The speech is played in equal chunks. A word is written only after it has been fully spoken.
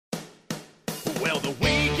Well, the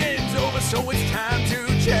weekend's over, so it's time to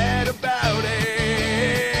chat about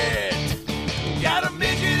it. Got a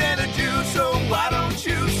midget and a Jew, so why don't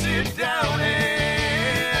you sit down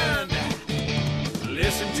and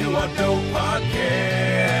listen to our dope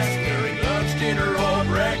podcast during lunch, dinner, or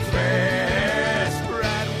breakfast.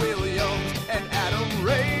 Brad Williams and Adam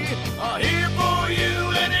Ray are here for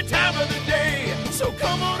you any time of the day. So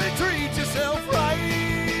come on and treat yourself right.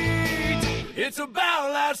 It's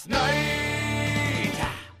about last night.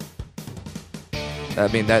 I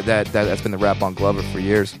mean, that's been the rap on Glover for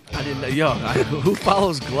years. I didn't know. Who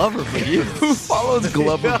follows Glover for you? Who follows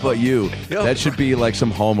Glover but you? That should be like some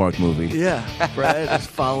Hallmark movie. Yeah, Brad is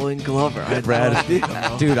following Glover. I had Brad, no idea,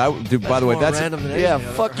 bro. dude. By the way, more that's random than Yeah, anything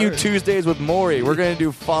I've fuck ever you heard. Tuesdays with Maury. We're going to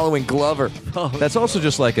do Following Glover. that's also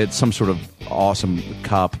just like some sort of awesome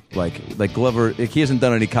cop. Like Glover, he hasn't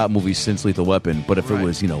done any cop movies since Lethal Weapon. But if it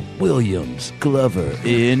was, Williams, Glover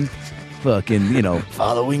in fucking,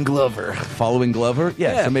 Following Glover. following Glover,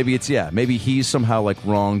 yeah. So maybe he's somehow like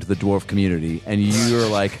wronged the dwarf community, and you're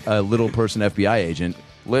like a little person FBI agent.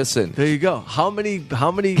 Listen. There you go. How many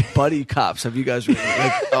buddy cops have you guys written?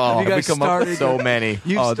 Like, Oh, have you guys we come up with started- so many.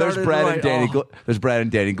 You There's started Brad right- and Danny. oh. There's Brad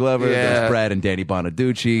and Danny Glover. Yeah. There's Brad and Danny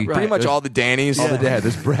Bonaducci. Right. Pretty much There's all the Dannies. all the dad.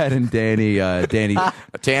 There's Brad and Danny. Danny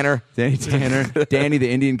Tanner. Tanner. Danny, the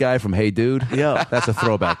Indian guy from Hey Dude. Yeah. That's a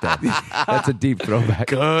throwback. That's a deep throwback.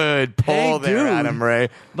 Good pull Hey, there, dude. Adam Ray.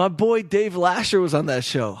 My boy Dave Lasher was on that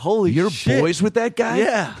show. Holy You're shit. boys with that guy?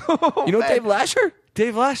 Yeah. You know Dave Lasher?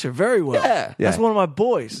 Dave Lasher, very well. Yeah. That's one of my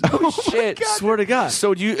boys. Oh, shit. Swear to God.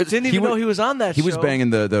 So you Didn't even know he was on that He show. was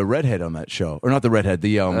banging the redhead on that show, or not the redhead,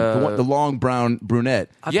 the long brown brunette.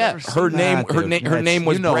 I've Yeah, never seen her that. name. Her Dude, name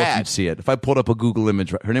was you know if Brad. you'd see it. If I pulled up a Google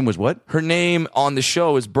image, her name was what? Her name on the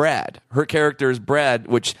show is Brad. Her character is Brad,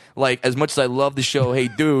 which, like, as much as I love the show, hey,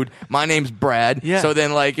 dude, my name's Brad. Yeah. So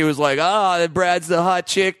then, like, it was like, Brad's the hot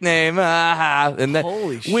chick name. And that,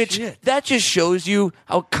 Holy which, shit. that just shows you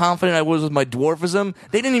how confident I was with my dwarfism.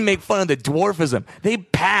 They didn't even make fun of the dwarfism. They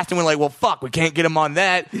passed and were like, well, fuck, we can't get him on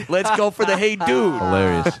that. Let's go for the hey, dude.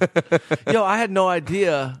 Hilarious. Yo, I had no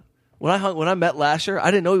idea when I met Lasher.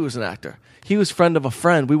 I didn't know he was an actor. He was friend of a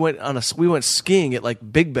friend. We went skiing at like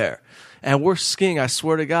Big Bear, and we're skiing. I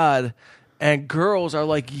swear to God, and girls are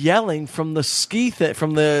like yelling from the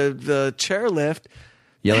from the chairlift.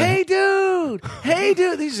 Yelling. Hey dude! Hey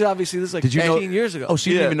dude! This is like Did you 15 know? years ago. Oh, so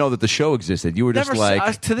you didn't even know that the show existed. You were just Never,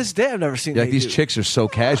 like. to this day, I've never seen. Like Hey these Dude. chicks are so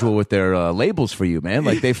casual with their labels for you, man.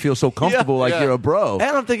 Like they feel so comfortable, like Yeah. you're a bro. And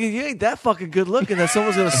I'm thinking, you ain't that fucking good looking that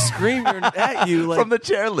someone's gonna scream at you like From the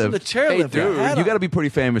chairlift. From the chairlift, Hey, dude, You got to be pretty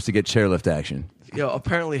famous to get chairlift action. Yo,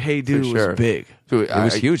 apparently, Hey Dude For sure. was big. Dude, It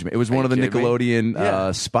was huge, man. It was are one you of the kidding me? Nickelodeon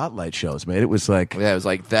Yeah. spotlight shows, man. It was like Yeah, it was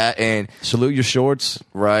like that, and salute your shorts.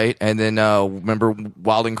 right, and then remember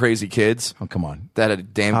Wild and Crazy Kids? Oh, come on. That had a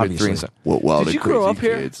damn good Obviously. 3 What Wild Did and you grow Crazy up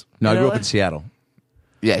here? Kids? No, I In grew up LA? in Seattle.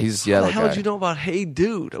 Yeah, he's How yellow the hell guy. did you know about Hey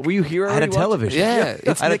Dude? Were you here? I had a already watching? television. Yeah,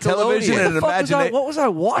 it's I had a television Nickelodeon. and an What the fuck was I- imagination. what was I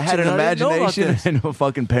watching? I had an I didn't know about imagination this. and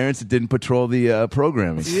fucking parents that didn't patrol the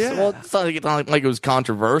programming. Yeah. Well, it's not like it was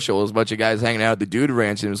controversial. It was a bunch of guys hanging out at the Dude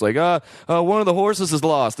Ranch, and it was like, one of the horses is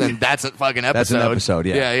lost, and that's a fucking episode. That's an episode,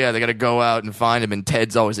 yeah. Yeah, they got to go out and find him, and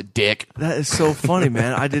Ted's always a dick. That is so funny,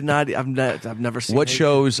 man. I did not. I've never seen. What Hey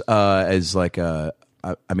shows as like I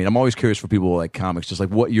mean, I'm always curious for people like comics, just like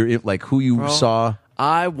what you're like, who you saw.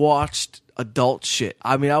 I watched adult shit.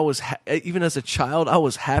 I mean, I was even as a child, I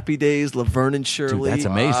was Happy Days, Laverne and Shirley. Dude, that's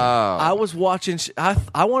amazing. I was watching.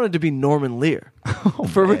 I wanted to be Norman Lear.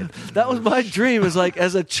 For real. That was my dream. Is like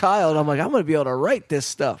as a child, I'm like, I'm going to be able to write this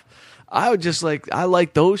stuff. I would just like I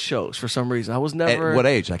like those shows for some reason. I was never At what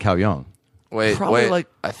age? Like how young? Wait, Probably wait. like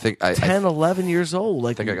I think I 10, 11 years old.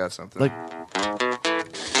 Like think I got something. Like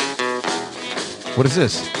What is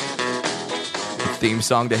this? theme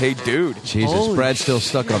song to Hey Dude. Jesus, Holy Brad's still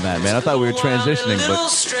stuck on that, man. I thought we were transitioning,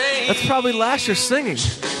 but that's probably Lasher singing.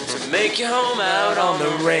 Make your home out on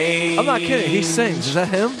the range. I'm not kidding. He sings. Is that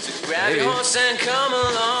him? Grab your horse and come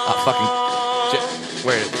along.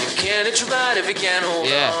 Where? You can hitch a ride if you can hold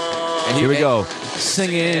Yeah. on. And here we go.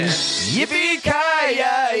 Singing Yippee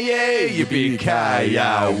Ki-Yay, yay, Yippee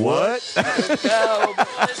Ki-Yay, what?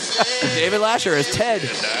 David Lasher is Ted.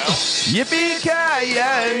 Yippee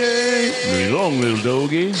Ki-Yay, long little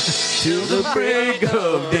doggy, till the break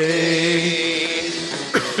of day.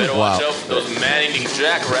 Better Wow. watch out for those man-eating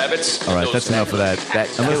jackrabbits. All right, Those that's enough of that.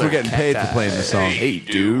 Unless we're getting paid for playing the song. Hey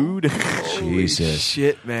Dude. Jesus.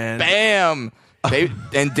 Shit, man. Bam.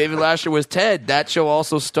 And David Lasher was Ted. That show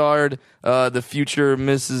also starred the future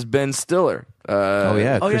Mrs. Ben Stiller. Oh,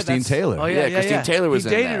 yeah, Oh, yeah, Christine that's- Taylor. Oh yeah, Yeah, Christine Taylor was He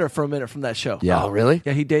in dated that. her for a minute from that show. Yeah. Oh, really?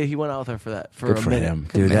 Yeah, he went out with her for that for Good a for minute. him.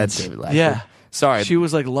 Dude, that's... David Lasher. Yeah. Sorry. She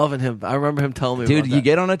was like loving him. I remember him telling me, Dude, about you that.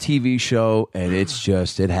 get on a TV show and it's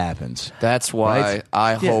just, it happens. That's why Right?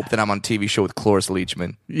 I Yeah. hope that I'm on a TV show with Cloris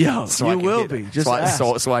Leachman. Yo, So I you can will hit- be. Just so,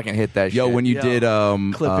 ask. so I can hit that Yo, shit. when you Yo, did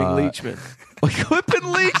clipping Leachman. Clipping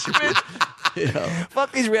Leachman.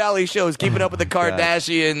 Fuck these reality shows, keeping up with the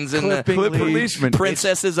Kardashians and the Clipping Leachman.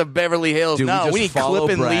 princesses of Beverly Hills. Dude, No, we we just need follow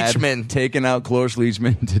Clipping Brad, Leachman. taking out Cloris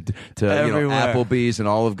Leachman to Everywhere. Applebee's and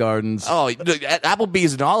Olive Gardens. Oh, look, at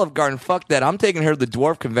Applebee's and Olive Garden, fuck that. I'm taking her to the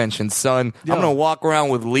dwarf convention, son. Yo. I'm going to walk around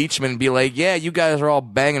with Leachman and be like, yeah, you guys are all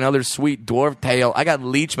banging other sweet dwarf tail. I got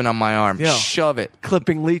Leachman on my arm. Yo. Shove it.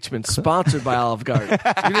 Clipping Leachman, sponsored by Olive Garden.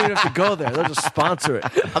 You don't even have to go there. They'll just sponsor it.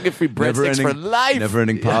 I'll get free breadsticks for life.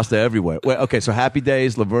 Never-ending pasta everywhere. Wait, okay, so Happy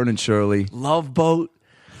Days, Laverne and Shirley. Love Boat.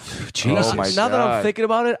 Oh, my Now that I'm God. thinking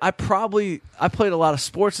about it, I played a lot of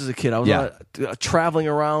sports as a kid. I was Yeah. traveling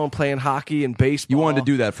around playing hockey and baseball. You wanted to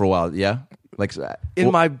do that for a while, yeah? Like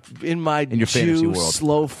in well, my your fantasy Jew world.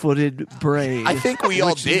 slow-footed brain. I think we all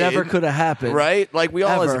which did. never could have happened, Right? Like, we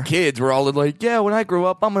all, as Ever. kids, were all like, yeah, when I grow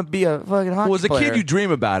up, I'm going to be a fucking hockey Well, as a player. kid, you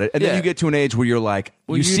dream about it, and then Yeah. you get to an age where you're like,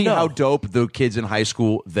 Well, you you see know. how dope the kids in high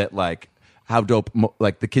school that like how dope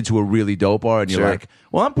like the kids who are really dope are, and you're Sure. like,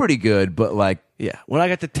 well, I'm pretty good, but like, Yeah. When I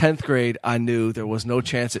got to 10th grade, I knew there was no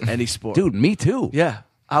chance at any sport. dude, me too. Yeah.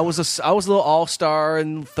 I was a little all-star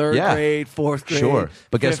in 3rd Yeah. grade, 4th grade. Sure.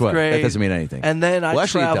 But guess 5th what? That grade. doesn't mean anything. And then I Well,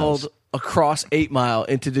 actually, it traveled does. across 8 Mile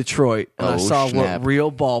into Detroit, and I Oh, saw snap. what real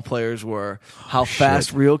ball players were, how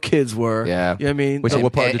fast real kids were. Yeah. You know what I mean? Wait, so The-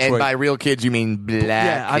 what part of and Detroit? by real kids, you mean black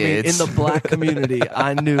yeah, I mean, in kids. the black community,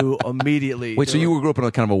 I knew immediately. Wait, so there you were- grew up in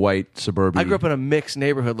a kind of a white suburban? I grew up in a mixed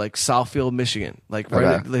neighborhood like Southfield, Michigan. Like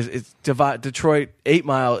Okay. it's Detroit, 8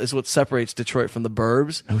 Mile is what separates Detroit from the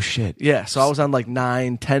burbs. Oh shit. Yeah, so I was on like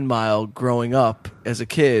 9, 10 Mile growing up as a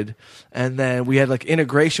kid, and then we had like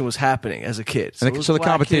integration was happening as a kid. And it was so the black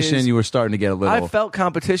competition, kids. you were starting to get a little. I felt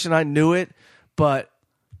competition. I knew it, but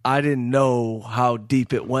I didn't know how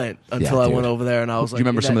deep it went until I dude. went over there, and I was Do like, you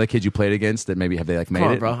remember some of that- the kids you played against that maybe have they like made Come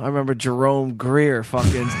on, it? bro. I remember Jerome Greer.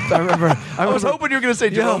 Fucking. I was hoping you were going to say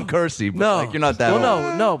Yo, Jerome Kersey, but no, like, you're not that well,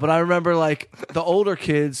 old. no. But I remember like the older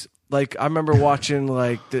kids. Like I remember watching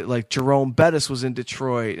like Jerome Bettis was in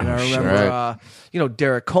Detroit, and I remember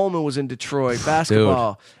Derek Coleman was in Detroit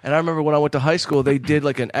basketball. And I remember when I went to high school, they did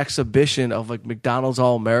like an exhibition of like McDonald's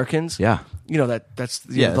All Americans. Yeah. You know that's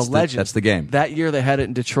Yeah, the that's the- legend. that's the game. That year they had it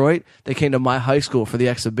in Detroit. They came to my high school for the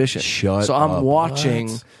exhibition. Shut so I'm up. watching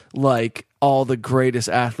What? like all the greatest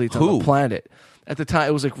athletes on Who? the planet. At the time,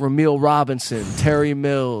 it was like Ramil Robinson, Terry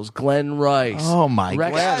Mills, Glenn Rice. Oh, my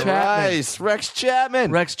Rex God. Chapman. Rex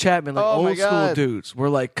Chapman. Rex Chapman, like Oh, my old school God. dudes, were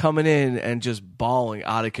like coming in and just bawling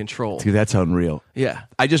out of control. Dude, that's unreal. Yeah,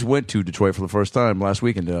 I just went to Detroit for the first time last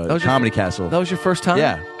weekend, was your- Comedy Castle. that was your first time.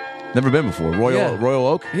 Yeah. Never been before. Yeah. Royal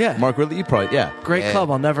Oak? Yeah. Mark Ridley? You probably, yeah. Great Yeah. club.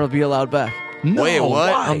 I'll never be allowed back. No, Wait, what?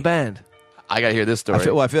 why? I'm banned. I got to hear this story.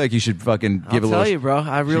 I feel like you should fucking give I'll a tell little. you, bro.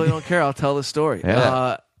 I really don't care. I'll tell the story.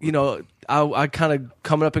 Yeah. I kind of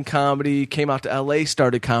coming up in comedy, came out to LA,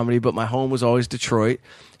 started comedy, but my home was always Detroit.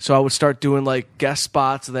 So I would start doing like guest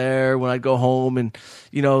spots there when I'd go home, and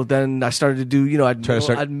then I started to do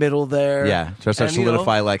I'd middle there. Yeah. So I start And, you know,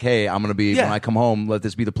 solidify, like, hey, I'm going to be, Yeah. when I come home, let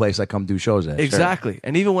this be the place I come do shows at. Exactly.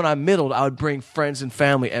 And even when I middled, I would bring friends and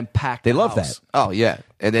family and pack. They the love house. that. Oh yeah,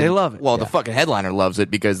 and then They love it. Well, the Yeah. fucking headliner loves it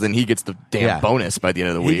because then he gets the damn Yeah. bonus by the end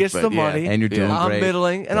of the week. He gets but the yeah. money, And you're doing I'm great.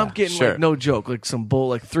 middling, and I'm Yeah. getting Sure. like no joke, like some bull,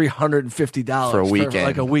 like $350 For a weekend.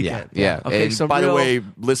 like a weekend. Yeah. Okay. And some by the real way,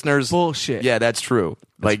 listeners, bullshit. Yeah, that's true.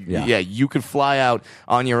 Like, yeah. yeah. you could fly out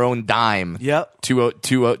on your own dime. Yep.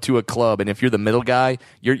 To a club, and if you're the middle guy,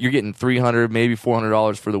 you're getting $300, maybe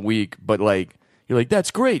 $400 for the week. But like, you're like,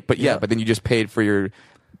 that's great. But yeah, Yeah. but then you just paid for your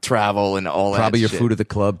travel and all Probably that. your shit. food at the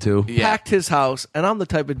club, too. Yeah. Packed his house, and I'm the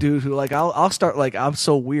type of dude who like I'll start like I'm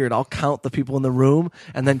so weird. I'll count the people in the room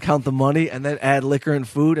and then count the money and then add liquor and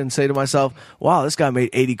food and say to myself, "Wow, this guy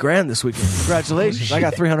made $80,000 this weekend. Congratulations, I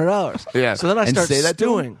got $300." Yeah. So then I And start say that to him?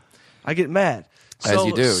 stewing. I get mad. As So,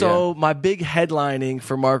 you do, So my big headlining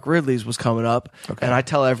for Mark Ridley's was coming up, and I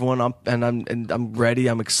tell everyone I'm ready.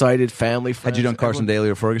 I'm excited. Family, friends. Had you done Carson everyone- Daly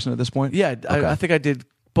or Ferguson at this point? Yeah, Okay. I think I did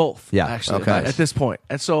both. Yeah, actually, okay. at this point,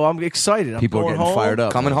 and so I'm excited. People I'm are going getting home, fired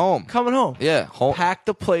up. Coming home. Coming home. Yeah, home. Packed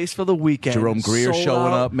the place for the weekend. Jerome Greer Sold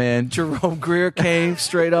showing out. up, man. Jerome Greer came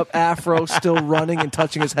straight up, afro, still running and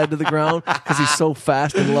touching his head to the ground because he's so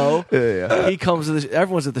fast and low. He comes to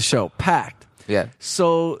everyone's at the show, packed. Yeah.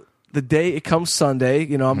 So the day it comes Sunday,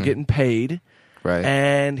 I'm getting paid. Right.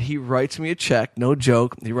 And he writes me a check, no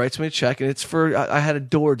joke. He writes me a check, and it's for, I had a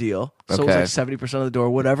door deal. So Okay. it was like 70% of the door,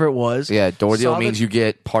 whatever it was. Yeah, door deal Saw means the- you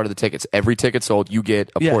get part of the tickets. Every ticket sold, you get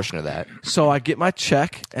a Yeah. portion of that. So I get my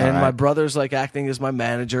check, and All right. my brother's like acting as my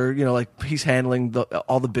manager. You know, like he's handling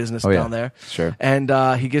all the business yeah. down there. Sure. And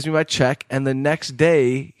he gives me my check, and the next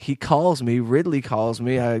day he calls me. Ridley calls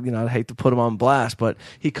me. I hate to put him on blast, but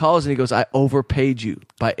he calls and he goes, "I overpaid you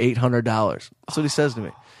by $800." That's what he says to me.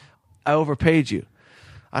 I overpaid you.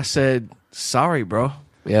 I said, "Sorry, bro.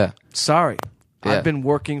 Yeah. Sorry." Yeah. I've been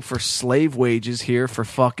working for slave wages here for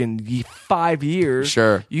fucking 5 years.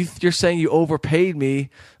 Sure. You're saying you overpaid me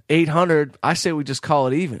 $800. I say we just call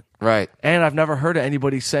it even. Right. And I've never heard of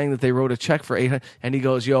anybody saying that they wrote a check for $800. And he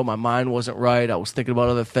goes, "Yo, my mind wasn't right. I was thinking about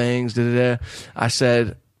other things." I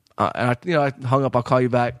said, and I hung up. "I'll call you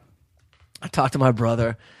back." I talked to my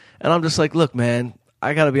brother, and I'm just like, "Look, man,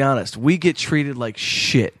 I got to be honest. We get treated like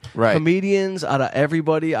shit. Right. Comedians, out of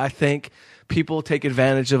everybody, I think people take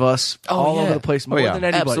advantage of us all yeah. over the place more yeah. than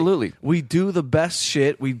anybody. Absolutely. We do the best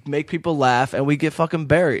shit. We make people laugh, and we get fucking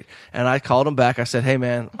buried." And I called him back. I said, "Hey,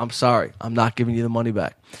 man, I'm sorry. I'm not giving you the money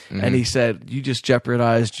back." And he said, "You just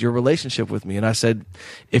jeopardized your relationship with me." And I said,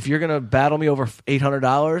 "If you're going to battle me over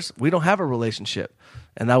 $800, we don't have a relationship."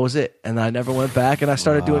 And that was it. And I never went back. And I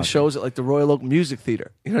started doing shows at like the Royal Oak Music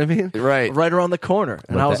Theater. You know what I mean? Right. Right around the corner.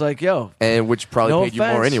 And I was that- like, "Yo, And which probably no paid you more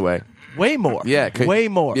offense. anyway. Way more. Yeah. way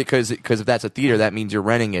more." Because if that's a theater, that means you're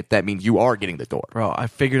renting it. That means you are getting the door. Bro, I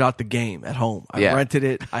figured out the game at home. I Yeah. rented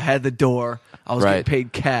it. I had the door. I was Right. getting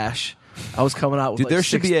paid cash. I was coming out with Dude, like there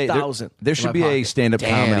should be a $6,000 there in should my be a pocket. stand-up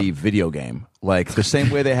Damn. comedy video game, like the same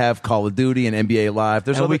way they have Call of Duty and NBA Live.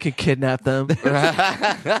 There's And other, we can kidnap them,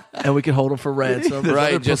 and we can hold them for ransom. other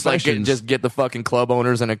Right. Just like professions. just get the fucking club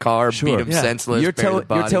owners in a car, beat them Yeah. senseless. You're, bury the you're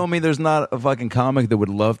body. telling me there's not a fucking comic that would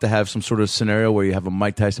love to have some sort of scenario where you have a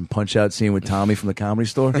Mike Tyson punch-out scene with Tommy from the Comedy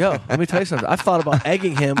Store? Yo, let me tell you something. I've thought about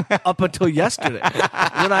egging him up until yesterday,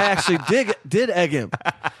 when I actually did egg him.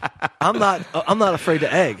 I'm not afraid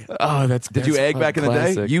to egg. Oh, Did you egg back in the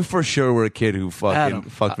day? You for sure were a kid who fucking Adam,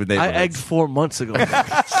 fucked with I neighborhoods. egged 4 months ago.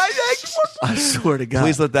 I swear to God.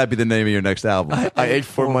 Please let that be the name of your next album. I ate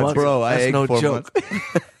 4 months. Bro, I That's egged no 4 joke.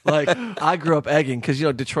 Like, I grew up egging because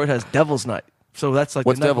Detroit has Devil's Night. So that's like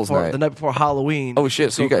What's the night Devil's before, Night? The night before Halloween. Oh, shit,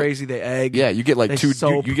 It's so so you got- crazy they egg. Yeah, you get like They two.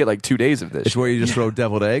 soap. You get like 2 days of this. It's where you just throw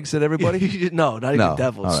deviled eggs at everybody? No, not even No.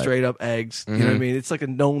 devils. All right. Straight up eggs. You know what I mean? It's like a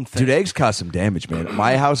known thing. Dude, eggs cause some damage, man.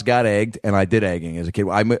 My house got egged, and I did egging as a kid.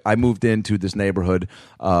 I moved into this neighborhood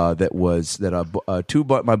two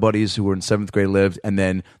my buddies who were in 7th grade lived, and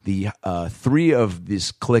then the 3 of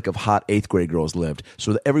this clique of hot 8th grade girls lived.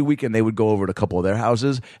 So every weekend they would go over to a couple of their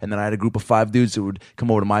houses, and then I had a group of 5 dudes that would come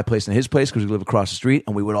over to my place and his place because we live across the street,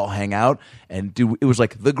 and we would all hang out. And dude, it was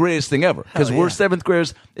like the greatest thing ever because Hell we're yeah. 7th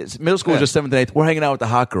graders. Middle school is just 7th and 8th. We're hanging out with the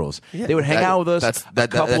hot girls. They would hang That- out with us. that's- A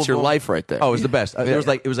that- couple that's of your them- life right there. Oh, it was the best. There was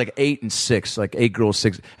it was like 8 and 6, like 8 girls,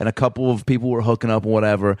 6, and a couple of people were hooking up and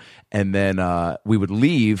whatever. And then we would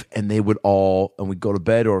leave, and they would all, and we'd go to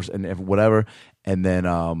bed and whatever. And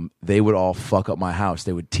then they would all fuck up my house.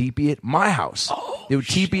 They would teepee it, my house. They would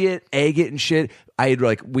teepee it, egg it, and shit.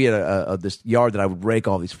 We had this yard that I would rake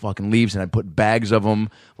all these fucking leaves, and I'd put bags of them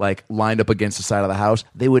like lined up against the side of the house.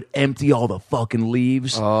 They would empty all the fucking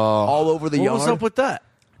leaves all over the What yard. was up with that?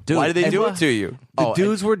 Dude, Why did they and- do it to you? The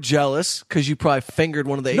dudes were jealous because you probably fingered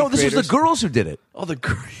one of the 8th No, this was graders. the girls who did it. Oh, the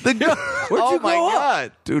girls. Where'd Oh you my grow up?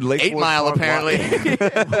 God. Dude, Lake 8 Forest Mile Park, apparently.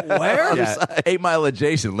 Where? Yeah, 8 Mile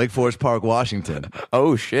adjacent, Lake Forest Park, Washington.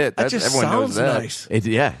 Oh shit! That That's, just everyone knows sounds that. nice.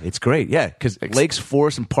 It's great. Yeah, because lakes,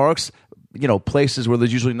 forests, and parks, places where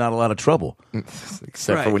there's usually not a lot of trouble.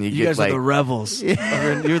 Except for when you you get guys like are the rebels.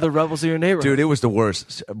 You're the rebels of your neighborhood. Dude, it was the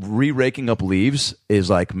worst. Re-raking up leaves is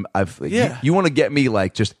like Yeah. You want to get me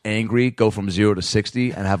like just angry, go from 0 to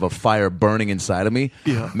 60, and have a fire burning inside of me.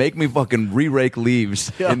 Yeah. Make me fucking re-rake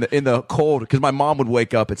leaves Yeah. in the cold. Because my mom would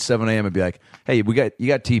wake up at 7 a.m. and be like, "Hey, you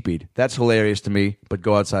got teepeed. That's hilarious to me, but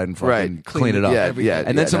go outside and fucking Right. clean it up." Yeah, yeah,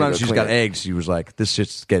 And then yeah, sometimes no, she's clean got it. eggs. She was like, "This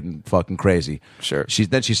shit's getting fucking crazy." Sure.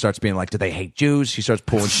 Then she starts being like, "Do they hate Jews?" She starts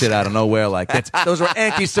pulling shit out of nowhere like those are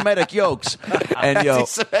anti-Semitic yokes. And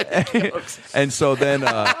and so then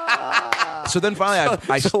finally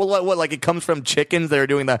I so what? Like it comes from chickens that are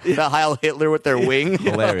doing the Heil Hitler with their wing.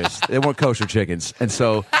 hilarious. They weren't kosher chickens, and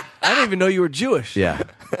so I didn't even know you were Jewish. yeah.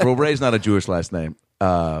 Well, Ray's not a Jewish last name.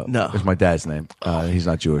 No. It's my dad's name. He's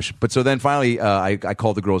not Jewish. But so then finally, I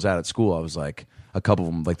called the girls out at school. I was like, a couple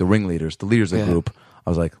of them, like the ringleaders, the leaders of the Yeah. group. I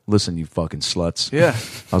was like, listen, you fucking sluts. Yeah.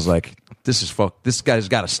 I was like, this guy's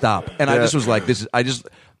got to stop. And I Yeah. just was like,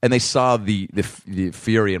 and they saw the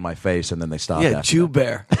fury in my face, and then they stopped. Yeah, after Jew that.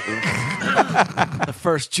 bear. The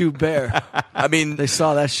first Jew bear. I mean, They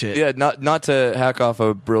saw that shit. yeah, not to hack off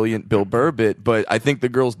a brilliant Bill Burr bit, but I think the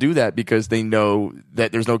girls do that because they know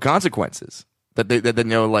that there's no consequences. That they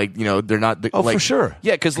know, like, you know, they're not. Oh, like, for sure.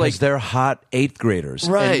 Yeah, because like they're hot 8th graders,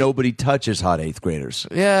 Right. and nobody touches hot 8th graders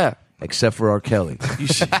yeah. except for R. Kelly.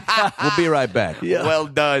 We'll be right back. Yeah. Well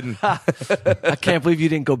done. I can't believe you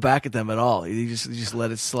didn't go back at them at all. You just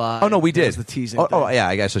let it slide. Oh no, we That did. was the teasing. Oh thing. yeah,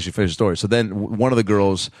 I guess I should finish the story. So then, one of the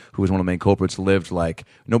girls who was one of the main culprits lived like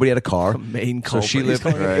nobody had a car. Main So culprit. she He's lived.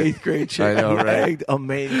 calling an Right. 8th grade chick. I know, He right? egged a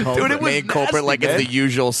main culprit. Dude, it was Main culprit, nasty, like man. it's the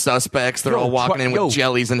usual suspects. They're Yo, all walking in with yo.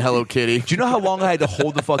 jellies and Hello Kitty. Do you know how long I had to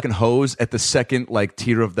hold the fucking hose at the second like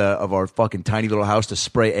tier of our fucking tiny little house to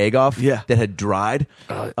spray egg off? Yeah. that had dried.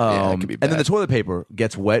 yeah, it could be and then bad. the toilet paper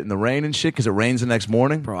gets wet in the rain and shit because it rains the next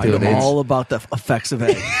morning. Bro, I Dude, know it's- all about the effects of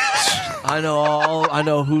egg. I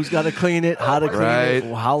know who's got to clean it, how to clean Right.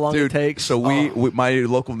 it, how long Dude, it takes. So my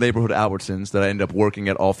local neighborhood Albertsons that I ended up working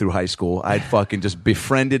at all through high school, I'd fucking just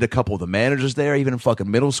befriended a couple of the managers there, even in fucking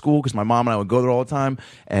middle school, because my mom and I would go there all the time.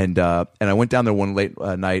 And I went down there one late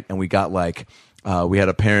night, and we got like we had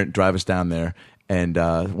a parent drive us down there. And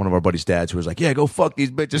one of our buddies' dads who was like, "Yeah, go fuck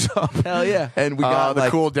these bitches up." Hell yeah. And we got the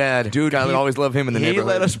like, cool dad. dude. Guy that always love him in the he neighborhood.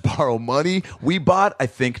 let us borrow money. We bought, I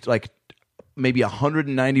think, like maybe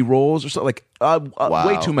 190 rolls or something. Like Wow.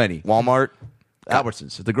 way too many. Walmart.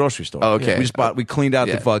 Albertsons at the grocery store. Oh, okay. We just bought. We cleaned out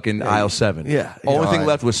Yeah. the fucking aisle 7. Yeah. Only thing Alright.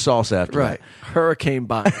 left was sauce after right. Hurricane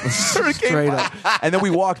bomb. Straight up. that. And then we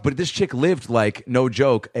walked, but this chick lived like no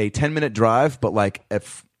joke, a 10-minute drive, but like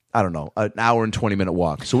I don't know, an hour and 20-minute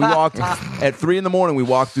walk. So we walked at 3 a.m. We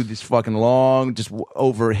walked through this fucking long, just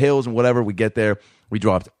over hills and whatever. We get there, we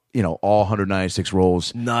dropped, all 196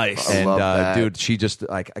 rolls. Nice. And love that. dude, she just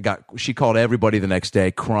like she called everybody the next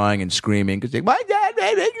day, crying and screaming because my dad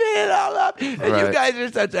made me clean it all up, and you Right. guys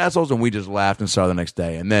are such assholes. And we just laughed and saw her the next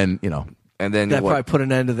day, and then And then That what? probably put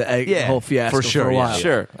an end to the egg, Yeah, the whole fiasco for sure, for a yeah. while.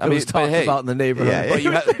 Sure. It was but talked hey, about in the neighborhood. Yeah, But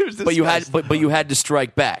you had, It was but you had to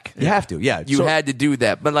strike back. you have to, yeah. You So- had to do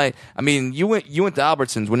that. But like, I mean, you went to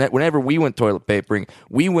Albertsons. Whenever we went toilet papering,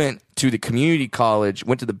 we went to the community college,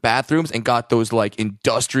 went to the bathrooms, and got those like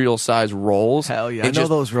industrial size rolls. Hell yeah, And I know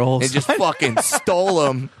those rolls. And just fucking stole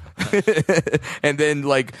them. And then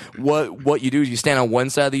like what you do is you stand on one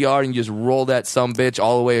side of the yard and you just roll that sumbitch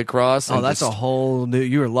all the way across. Oh, and that's just, a whole new.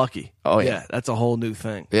 You were lucky. Oh, yeah. that's a whole new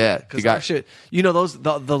thing. Yeah, because you got- our shit. Those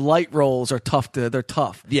the light rolls are tough. They're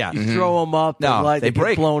tough. Yeah. you throw them up. No, light, they get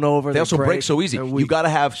break. blown over. They also break break so easy. They're You weak. got to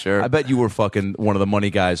have. Sure. I bet you were fucking one of the money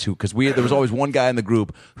guys who, because there was always one guy in the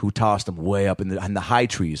group who tossed them way up in the high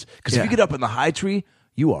trees. Because if Yeah. you get up in the high tree,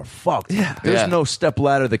 you are fucked. Yeah. There's Yeah. no step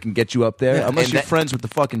ladder that can get you up there unless And you're that- friends with the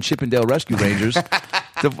fucking Chippendale Rescue Rangers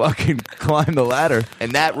to fucking climb the ladder.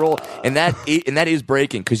 and that roll and that is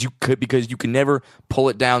breaking because you can never pull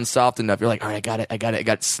it down soft enough. You're like, all right, I got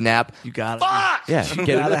it. Snap. You got it. Yeah, You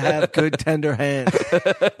get gotta it. have good tender hands. You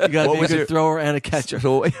gotta What be a was good your- thrower and a catcher.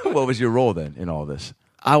 So what was your role then in all this?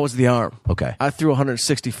 I was the arm. Okay. I threw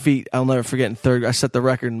 160 feet. I'll never forget. In third, I set the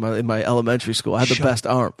record in my elementary school. I had the best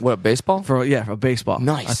arm What, baseball? for baseball.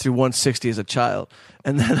 Nice. I threw 160 as a child,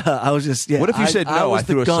 and then I was just What if you said no? I was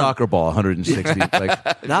the threw a gun. soccer ball 160.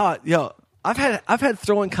 Like, Now, I've had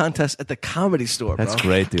throwing contests at the Comedy Store. That's bro.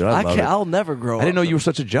 great, dude. I love it. I'll never grow up. I didn't know you were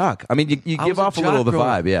such a jock. I mean, you I give was off a jock little of the growing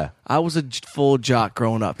vibe, up. yeah. I was a full jock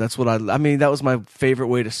growing up. That's what I mean, that was my favorite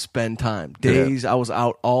way to spend time. Days, I was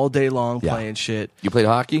out all day long Yeah. playing shit. You played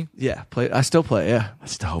hockey? Yeah, I still play, yeah.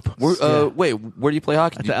 That's dope. Wait, where do you play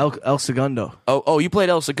hockey? At the El Segundo. Oh, you played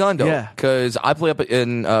El Segundo? Yeah. Because I play up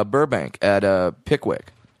in Burbank at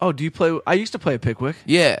Pickwick. Oh, do you play? I used to play at Pickwick.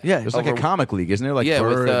 Yeah. Yeah. There's like a comic league, isn't there? Like Yeah, Burr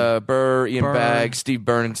with and- Burr, Ian Byrne. Bagg, Steve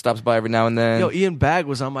Byrne stops by every now and then. Yo, Ian Bagg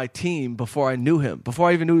was on my team before I knew him. Before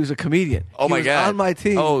I even knew he was a comedian. Oh, He my was God. on my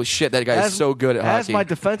team. Oh, shit, that guy is so good at as hockey. my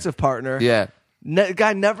defensive partner. Yeah.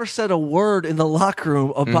 Guy never said a word in the locker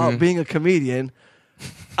room about being a comedian.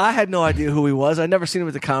 I had no idea who he was. I never seen him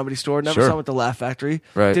at the Comedy Store. Never Sure. saw him at the Laugh Factory.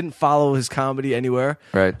 Right. Didn't follow his comedy anywhere.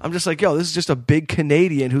 Right. I'm just like, yo, this is just a big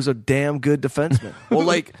Canadian who's a damn good defenseman. Well,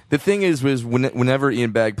 like the thing is, was whenever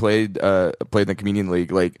Ian Bagg played in the Comedian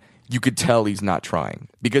League, like you could tell he's not trying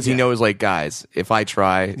because he knows, like, guys, if I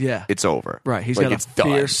try, Yeah. it's over. Right. He's like, got it's a done.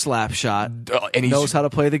 fierce slap shot. And he's knows how to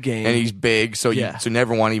play the game. and he's big, so Yeah. you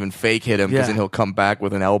never want to even fake hit him because Yeah. then he'll come back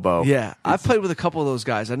with an elbow. Yeah, I've played with a couple of those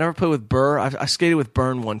guys. I never played with Burr. I skated with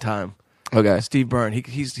Byrne one time. Okay. Steve Byrne.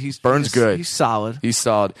 He's Byrne's good. He's solid. He's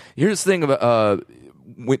solid. Here's the thing about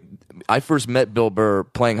when I first met Bill Burr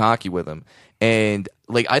playing hockey with him, and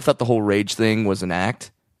like I thought the whole rage thing was an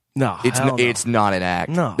act. No, It's hell no. it's not an act.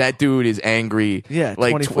 No. That dude is angry. Yeah,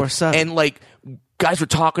 like 24/7. and like guys were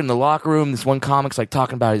talking in the locker room. This one comic's like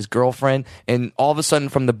talking about his girlfriend, and all of a sudden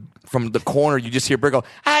from the corner, you just hear Britt go,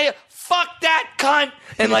 "Hey, fuck that cunt!"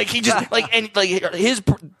 And like he just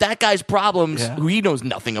that guy's problems, who he knows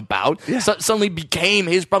nothing about, suddenly became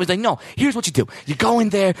his problems. He's like, no, here's what you do: you go in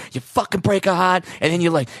there, you fucking break a heart, and then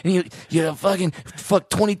you fucking fuck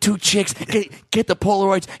 22 chicks, get the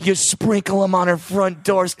Polaroids, you sprinkle them on her front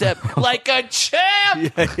doorstep like a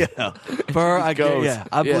champ. Burr, I goes.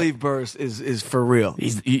 believe Burr is for real.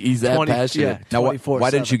 He's that passionate. Now, why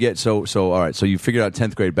 24/7. didn't you get so? All right, so you figured out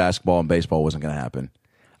 10th grade basketball and baseball wasn't going to happen.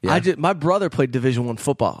 Yeah. My brother played Division I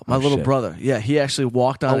football. My little shit. brother. Yeah, he actually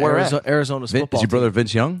walked on where at? Arizona's football. Is your brother team.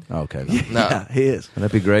 Vince Young? Oh, okay. No. Yeah, he is.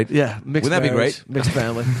 Wouldn't that be great? Yeah, mixed Wouldn't that be marriage, great? Mixed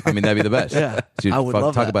family. I mean, that'd be the best. Yeah. So I would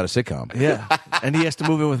love talk that. about a sitcom. Yeah, and he has to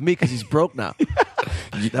move in with me because he's broke now.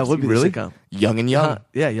 That would be Really? the sitcom. Young and young.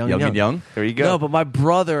 Yeah, young and young? There you go. No, but my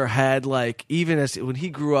brother had like when he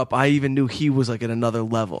grew up, I even knew he was like at another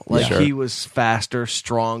level. Like Sure. he was faster,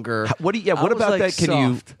 stronger. What I about was, like, that?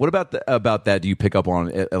 soft. What about that? Do you pick up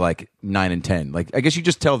on like 9 and 10? Like, I guess you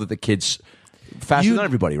just tell that the kid's faster than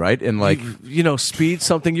everybody, right? And like, speed's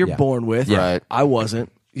something you're Yeah. born with. Yeah. Right. I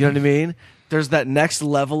wasn't. You know what I mean? There's that next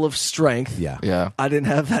level of strength. yeah. I didn't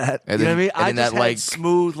have that. And you know then- what I mean? and I then just that, had like-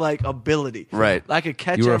 smooth ability. Right. I could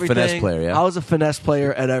catch You were a everything. finesse player, yeah? I was a finesse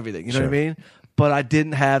player at everything. You know what I mean? But I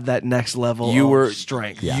didn't have that next level You of were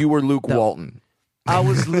strength. You were Luke Walton. I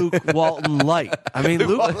was Luke Walton light. I mean,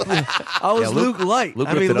 Luke. I was Luke light. Luke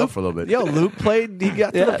I mean, ripped it up Luke, for a little bit. Yo, Luke played. He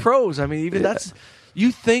got to the pros. I mean, even that's.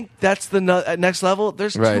 You think that's the next level?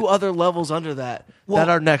 There's Right. 2 other levels under that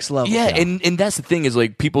are next level. Yeah, and that's the thing is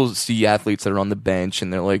like people see athletes that are on the bench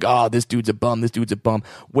and they're like, oh, this dude's a bum, this dude's a bum.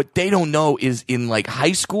 What they don't know is in like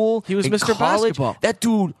high school, He was in Mr. college, Basketball. that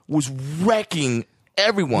dude was wrecking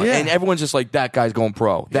everyone, Yeah. and everyone's just like, that guy's going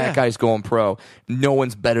pro, that Yeah. guy's going pro. No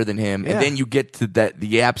one's better than him. Yeah. And then you get to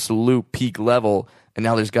the absolute peak level, and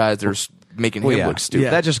now there's guys that are making him look stupid.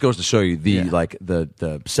 Yeah. That just goes to show you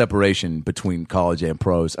the separation between college and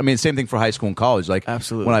pros. I mean, same thing for high school and college. Like,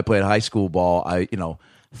 Absolutely. when I played high school ball, I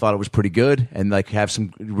thought it was pretty good and like have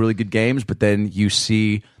some really good games. But then you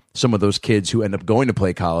see some of those kids who end up going to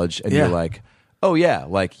play college, and Yeah. you're like, oh yeah,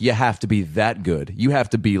 like you have to be that good. You have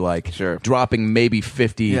to be like Sure. dropping maybe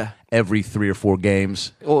 50 Yeah. every 3 or 4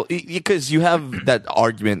 games. Well, because you have that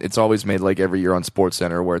argument, it's always made like every year on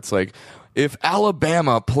SportsCenter where it's like, if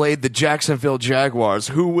Alabama played the Jacksonville Jaguars,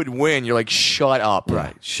 who would win? You're like, shut up.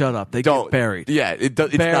 Right. Shut up. They Don't. get buried. Yeah, it's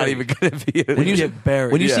not Buried. even going to be. When you get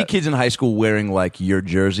buried. When you Yeah. see kids in high school wearing like your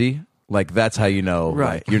jersey, like that's how you know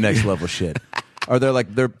Right. like, your next level shit. Are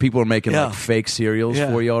there people are making Yeah. like fake cereals Yeah.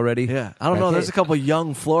 for you already? Yeah. I don't know. There's a couple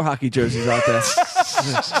young floor hockey jerseys out there.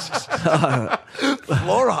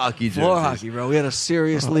 floor hockey jerseys. Floor hockey, bro. We had a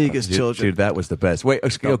serious league as children. Dude, that was the best. Wait,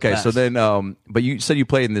 okay, best. so then, but you said you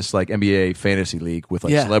played in this like NBA fantasy league with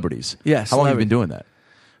like Yeah. celebrities. Yeah, How long have you celebrity. been doing that?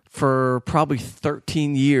 For probably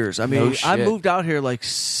 13 years. I mean, No I shit. moved out here like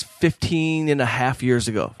 15 and a half years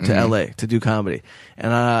ago to LA to do comedy.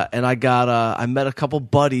 And I met a couple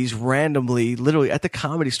buddies randomly, literally at the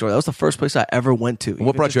Comedy Store. That was the first place I ever went to.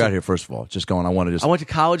 What brought you out here? First of all, just going. I want to just. I went to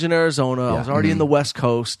college in Arizona. I Yeah. was already in the West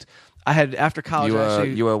Coast. I had, after college,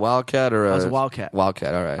 You were a Wildcat or I was a Wildcat.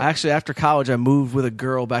 Wildcat, all right. Actually, after college, I moved with a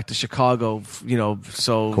girl back to Chicago.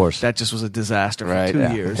 So Of course. that just was a disaster for Right. 2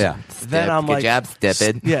 Yeah. years. Yeah. Then I'm Good like, job,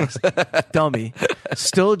 stupid. Yes, dummy.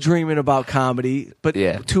 Still dreaming about comedy, but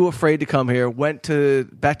Yeah. too afraid to come here. Went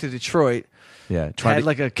back to Detroit. Yeah, Had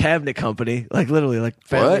like a cabinet company, like literally like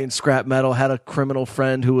family What? and scrap metal. Had a criminal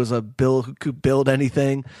friend who was who could build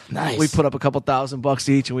anything. Nice. We put up a couple $1,000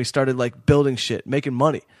 each, and we started like building shit, making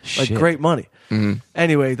money, like Shit. great money. Mm-hmm.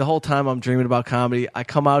 Anyway, the whole time I'm dreaming about comedy. I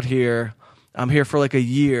come out here. I'm here for like a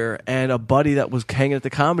year, and a buddy that was hanging at the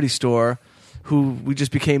Comedy Store, who we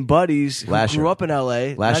just became buddies, who Lasher. grew up in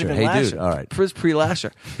L.A. not Lasher. even Hey, Lasher. dude. All right.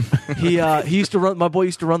 Pre-Lasher. he used to run. My boy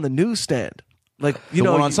used to run the newsstand. Like The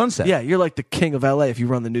one on Sunset. Yeah, you're like the king of LA if you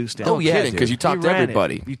run the newsstand. No yeah, kidding, dude. because you talk He to ran it.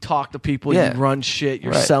 everybody. You talk to people. Yeah. You run shit.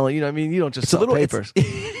 You're Right. selling. You know what I mean? You don't just sell papers.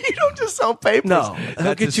 you don't just sell papers. No, he'll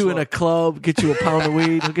That's get you in a club, get you a pound of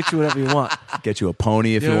weed. He'll get you whatever you want. Get you a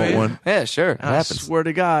pony if You you know want what I one. Yeah, sure. It And I happens. swear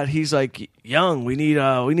to God, he's like, Young, we need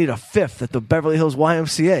a fifth at the Beverly Hills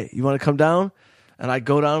YMCA. You want to come down? And I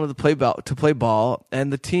go down to the play ball,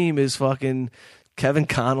 and the team is fucking Kevin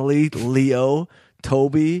Connolly, Leo,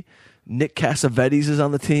 Toby, Nick Cassavetes is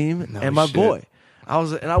on the team, and my shit. boy.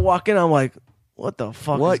 I walk in, I'm like, what the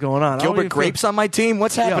fuck is going on? I don't Gilbert even feel- Grapes on my team?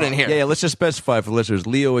 What's happening here? Yeah, let's just specify for listeners.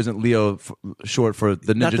 Leo isn't Leo short for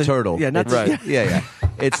the Ninja Not the- Turtle. yeah, not It's- the- Right. yeah, yeah.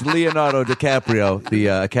 It's Leonardo DiCaprio, the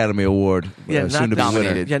Academy Award, Yeah, soon to be winner.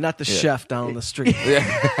 nominated. Yeah, not the chef down the street.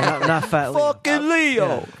 not Fat Leo. Fucking Leo.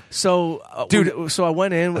 Yeah. So, Dude, so I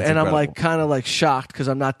went in and I'm like incredible. kind of like shocked because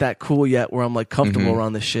I'm not that cool yet, where I'm like comfortable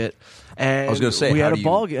around this shit. And I was gonna say, we how had a do you-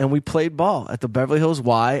 ball game and we played ball at the Beverly Hills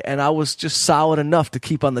Y, and I was just solid enough to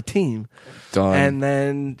keep on the team. Done. And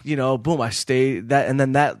then boom, I stayed that, and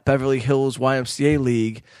then that Beverly Hills YMCA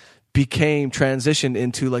league became transitioned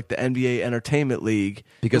into like the NBA Entertainment League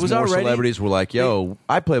Because It was more already- celebrities were like, "Yo,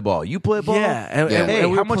 I play ball. You play ball. Yeah, and- hey,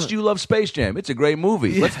 and we how were much playing- do you love Space Jam? It's a great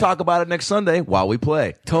movie. Let's talk about it next Sunday while we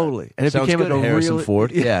play." Totally, and it Sounds became good, like a Harrison real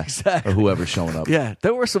Ford, yeah, exactly. or whoever's showing up. Yeah,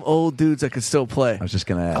 there were some old dudes that could still play. I was just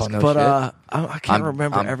gonna ask. Oh, no But shit. I can't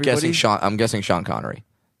remember I'm everybody. guessing Sean Connery.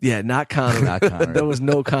 Yeah, not Connery. Not Connery. There was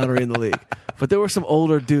no Connery in the league. But there were some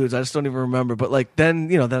older dudes. I just don't even remember. But like then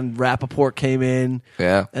Rappaport came in.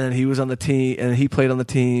 Yeah. And then he was on the team and he played on the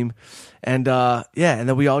team. And and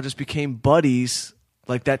then we all just became buddies.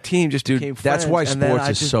 Like that team just became friends. That's why And then sports I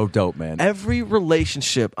is just- so dope, man. Every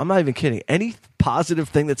relationship, I'm not even kidding, any positive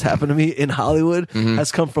thing that's happened to me in Hollywood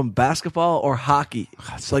has come from basketball or hockey.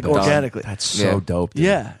 Like That's- organically. That's so Yeah. dope. Dude.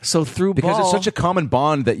 Yeah. So through Because ball, it's such a common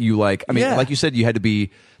bond that you like. I mean, Yeah. like you said, you had to be.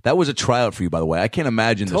 That was a tryout for you, by the way. I can't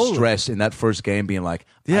imagine the Totally. stress in that first game being like,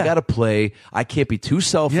 Yeah. I got to play. I can't be too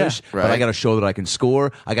selfish, Yeah. but I Right. got to show that I can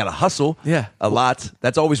score. I got to hustle. Yeah. A lot.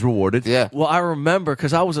 That's always rewarded. Yeah. Well, I remember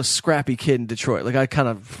because I was a scrappy kid in Detroit. Like I kind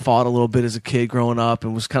of fought a little bit as a kid growing up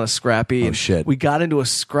and was kind of scrappy. And shit. we got into a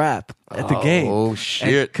scrap at the game. Oh,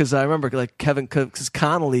 shit. Because I remember like because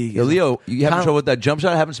Connolly. Yo, Leo, you having Con- trouble with that jump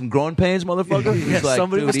shot? Having some growing pains, motherfucker? Yeah, He's like,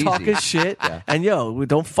 somebody dude, was easy. talking shit, and we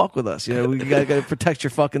don't fuck with us. We gotta protect your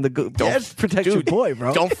fucking protect your boy,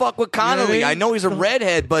 bro. Don't fuck with Connolly. mean? I know he's a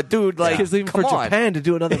redhead, but dude, like, He's leaving come for on. Japan to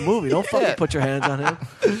do another movie. Don't fucking Yeah. put your hands on him.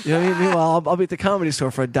 You know what I mean? Meanwhile, I'll be at the Comedy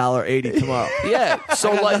Store for $1.80 tomorrow. Yeah,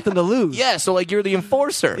 so I got like nothing to lose. Yeah, so like you're the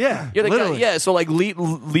enforcer. Yeah, you're the guy. literally. Yeah, so like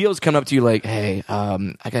Leo's coming up to you like, hey,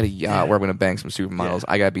 I gotta we're gonna bang some supermodels.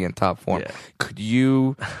 I gotta be in top form. Yeah. Could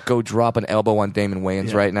you go drop an elbow on Damon Wayans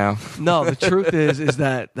Yeah. right now? No, the truth is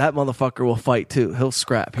that motherfucker will fight too. He'll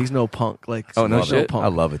scrap. He's no punk. Like Oh, no he's shit? punk. I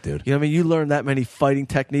love it, dude. You know what I mean? You learn that many fighting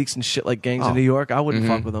techniques and shit like gangs in New York. I wouldn't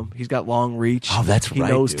fuck with him. He's got long reach. Oh, that's he right,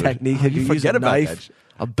 knows dude. technique. Oh, He you can use forget a about knife,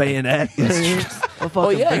 that. a bayonet. You know what I mean? A Oh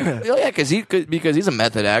fucking yeah, bayonet. because he's a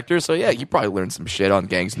method actor. So yeah, you probably learned some shit on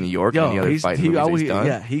Gangs in New York and any Yo, other he's, fighting he, movies always, he's done.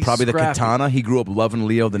 yeah, he's Probably the scrappy. katana. He grew up loving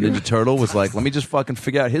Leo the Ninja Turtle. Was like, let me just fucking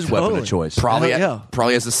figure out his weapon Totally. of choice. Probably, Yeah.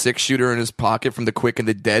 probably has a 6-shooter in his pocket from The Quick and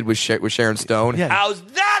the Dead with Sharon Stone. Yeah. How's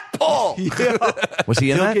that, Paul? Was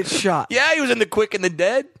he in He'll that? get shot. Yeah, he was in The Quick and the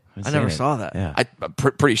Dead. I never saw that. Yeah. I'm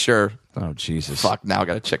pretty sure. Oh Jesus. Fuck, now I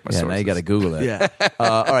gotta check my Yeah. sources. Now you got to Google that. Yeah.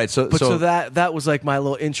 All right. So But so that was like my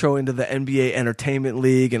little intro into the NBA Entertainment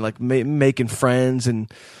League and like making friends,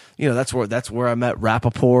 and that's where I met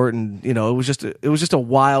Rappaport, and it was just a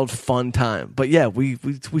wild fun time. But yeah, we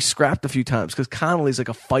scrapped a few times because Connolly's like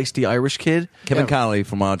a feisty Irish kid. Kevin Connolly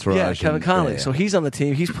from Entourage. Yeah, Kevin and- Connolly. yeah, yeah. So he's on the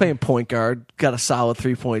team. He's playing point guard. Got a solid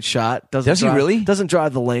 3-point shot. Does he really? Doesn't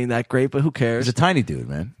drive the lane that great, but who cares? He's a tiny dude,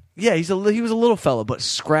 man. Yeah, he was a little fella, but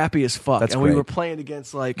scrappy as fuck. That's and we great. were playing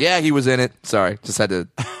against like Yeah, he was in it. Sorry, just had to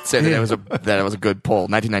say that it was a good poll.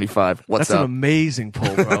 1995. What's that's an up? amazing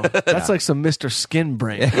pull, bro. That's like some Mr. Skin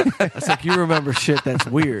brain. That's like you remember shit that's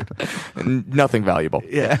weird. Nothing valuable.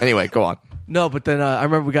 Yeah. Anyway, go on. No, but then I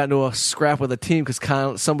remember we got into a scrap with a team because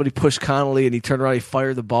somebody pushed Connolly and he turned around, he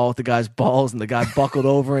fired the ball with the guy's balls, and the guy buckled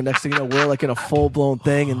over. And next thing you know, we're like in a full blown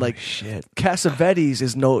thing. And like shit. Cassavetes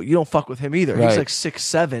you don't fuck with him either. Right. He's like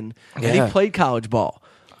 6'7", and Yeah. he played college ball.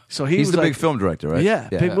 So He's was the like, big film director, right? Yeah,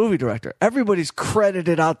 big movie director. Everybody's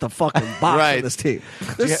credited out the fucking box Right. on this team.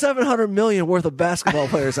 There's $700 million worth of basketball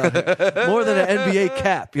players out here, more than an NBA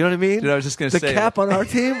cap. You know what I mean? Dude, I was just gonna the say- cap on our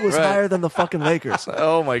team was Right. higher than the fucking Lakers.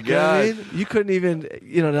 Oh my You know what I mean? You couldn't even.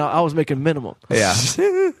 Now I was making minimum. Yeah.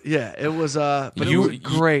 Yeah, it was. But it was a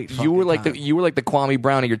great. You were like fucking the Kwame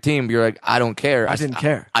Brown of your team. You're like, I don't care. I didn't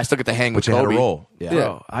care. I still get to hang with But you had a Kobe. role. time.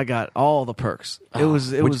 Bro, I got all the perks. It was.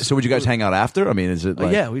 So would you guys hang out after? I mean, is it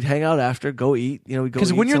like yeah, we'd hang out after, go eat. We go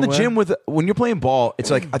Because when you're in the gym when you're playing ball, it's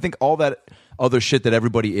like I think all that other shit that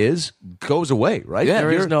everybody is goes away, right? Yeah.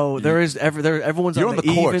 everyone's You're on on the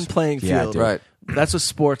the court. even playing Yeah, field. dude. Right. That's what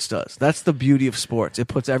sports does. That's the beauty of sports. It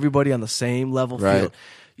puts everybody on the same level Right. field.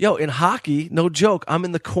 Yo, in hockey, no joke, I'm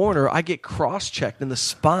in the corner. I get cross-checked in the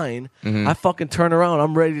spine. Mm-hmm. I fucking turn around.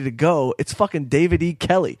 I'm ready to go. It's fucking David E.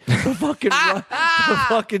 Kelly, the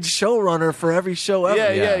fucking showrunner for every show ever.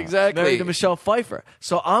 Yeah, exactly. Married to Michelle Pfeiffer.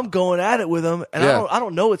 So I'm going at it with him, and Yeah. I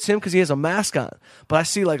don't know it's him because he has a mask on. But I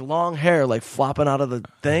see like long hair like flopping out of the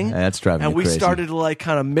thing. Yeah, that's driving And me we crazy. started to like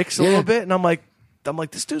kind of mix a Yeah. little bit, and I'm like, I'm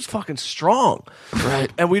like, this dude's fucking strong.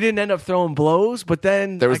 Right. And we didn't end up throwing blows, but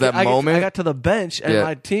then There was that moment. I got to the bench, and Yeah.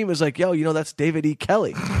 my team was like, yo, that's David E.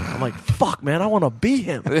 Kelly. I'm like, fuck, man, I want to be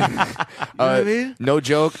him. You know what I mean? No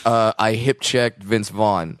joke. I hip checked Vince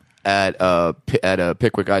Vaughn at a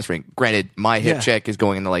Pickwick Ice Rink. Granted, my hip Yeah. check is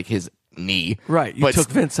going into like his knee. Right, you took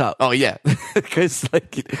Vince out. Oh yeah, because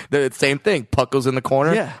like the same thing. Puck goes in the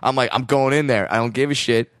corner. Yeah. I'm like, I'm going in there. I don't give a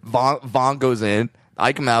shit. Vaughn goes in.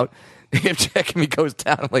 I come out. Hip check me goes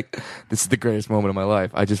down. I'm like, this is the greatest moment of my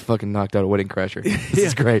life. I just fucking knocked out a wedding crasher. This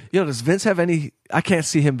is great. Yo, does Vince have any? I can't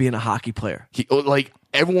see him being a hockey player. He like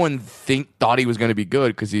everyone thought he was going to be good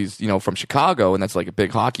because he's from Chicago and that's like a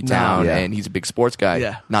big hockey town yeah. and he's a big sports guy.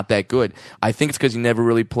 Yeah. Not that good. I think it's because he never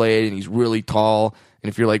really played and he's really tall. And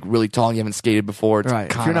if you're like really tall and you haven't skated before, it's Right. If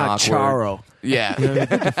kind you're of not awkward. Charo. Yeah. You know, the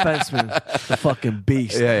defenseman, the fucking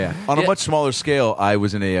beast. Yeah. On a Yeah. much smaller scale, I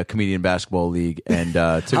was in a comedian basketball league, and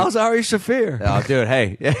How's Ari Shafir? dude,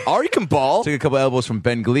 hey, Ari can ball. took a couple elbows from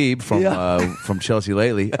Ben Glebe from Chelsea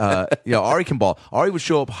lately. Ari can ball. Ari would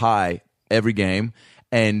show up high every game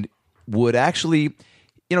and would actually,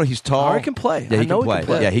 he's tall. Ari can play. Yeah, I he know can he play. can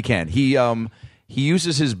play. Yeah, he can. He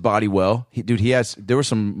uses his body well. He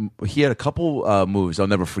had a couple moves I'll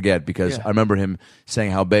never forget because Yeah. I remember him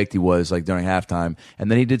saying how baked he was like during halftime,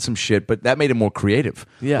 and then he did some shit, but that made him more creative.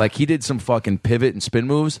 Yeah. Like he did some fucking pivot and spin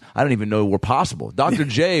moves I don't even know were possible. Dr.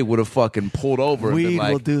 J would have fucking pulled over and been Weed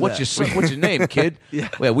like, will do what's that." your name, kid? Yeah.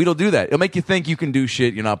 We don't do that. It'll make you think you can do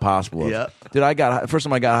shit you're not possible of. Yeah. Dude, first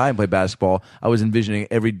time I got high and played basketball, I was envisioning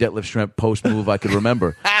every deadlift shrimp post move I could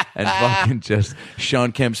remember, and fucking just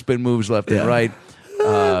Sean Kemp spin moves left and right.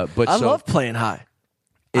 But I love playing high.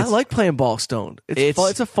 I It's- like playing ball stoned. It's fun.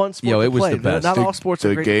 It's a fun sport to it was play. the best. Not all sports are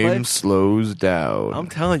The great to play. game slows down. I'm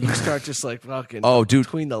telling you, you start just like fucking. Oh, dude,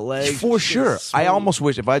 between the legs, for just sure. smooth. I almost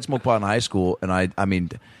wish if I'd smoked pot in high school, and I mean,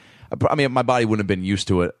 my body wouldn't have been used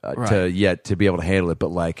to it Right. to be able to handle it.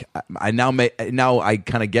 But like, I now I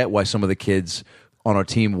kind of get why some of the kids on our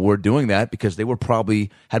team were doing that because they were probably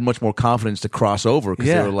had much more confidence to cross over because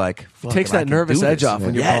Yeah. they were like, It takes "Fuck, I that can nervous do edge this." off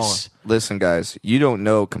when you're yes. Listen, guys, you don't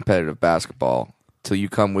know competitive basketball till you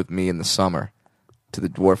come with me in the summer to the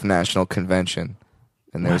Dwarf National Convention,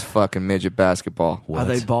 and there's fucking midget basketball. Are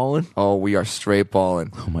they balling? Oh, we are straight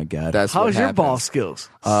balling. Oh my god! That's what How's your ball happens. skills?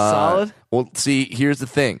 Solid. Well, see, here's the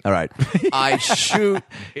thing. all right. I shoot.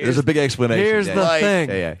 There's a big explanation. Here's yeah. the Like- thing.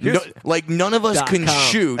 Yeah, yeah. None of us can .com.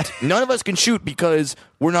 shoot. None of us can shoot because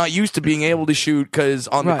we're not used to being able to shoot. Because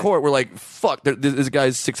on the Right. court, we're like, "Fuck, this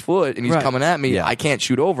guy's 6 foot and he's Right. coming at me. Yeah. I can't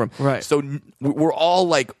shoot over him." Right. So we're all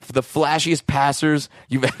like the flashiest passers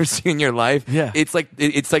you've ever seen in your life. Yeah. It's like the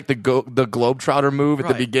Globetrotter move at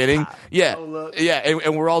the Right. beginning. Yeah, look. yeah,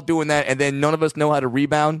 and we're all doing that, and then none of us know how to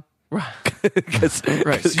rebound. Right. 'Cause-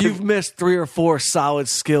 Right. So you've missed 3 or 4 solid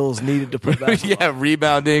skills needed to play basketball. yeah,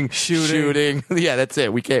 rebounding, Shooting. Yeah, that's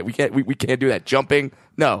it. We can't do that. Jumping,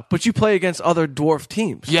 no. But you play against other dwarf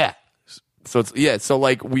teams. Yeah. So so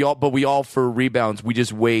like we all for rebounds, we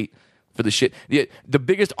just wait for the shit. Yeah, the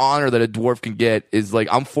biggest honor that a dwarf can get is like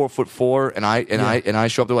I'm 4'4" and I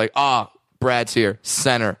show up. They're like, Brad's here,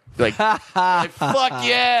 center. They're like, fuck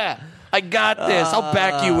yeah, I got this. I'll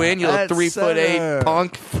back you in. You little That's 3'8" center.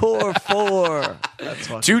 punk. 4'4". That's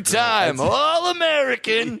fucking 2-time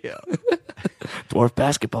All-American. Dwarf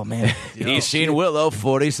basketball, man. He's seen Willow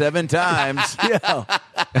 47 times.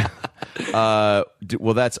 Well,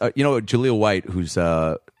 that's Jaleel White, who's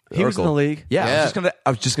He was in the league. Yeah, Yeah. I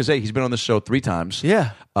was just gonna say he's been on the show 3 times.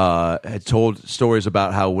 Yeah. Had told stories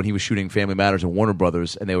about how when he was shooting Family Matters and Warner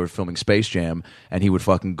Brothers, and they were filming Space Jam, and he would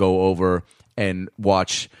fucking go over and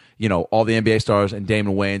watch, all the NBA stars and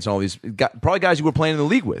Damon Wayans and all these probably guys you were playing in the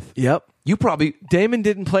league with. Yep. You probably Damon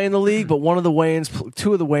didn't play in the league, but one of the Wayans,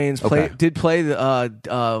 2 of the Wayans Okay. did play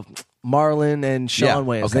the Marlon and Sean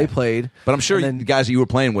Wayans. okay. They played. But I'm sure And then the guys that you were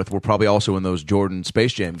playing with were probably also in those Jordan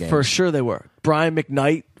Space Jam games. for sure they were. Brian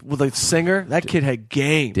McKnight was the singer. That kid had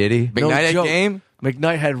game. Did he? No McKnight had joke. game?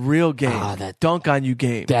 McKnight had real game. that- Dunk on you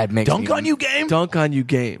game. Dad makes Dunk me, on you game? Dunk on you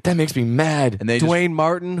game. That makes me mad. And they just- Dwayne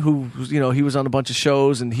Martin, who he was on a bunch of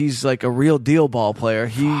shows, and he's like a real deal ball player.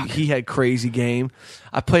 He had crazy game.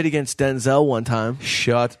 I played against Denzel one time.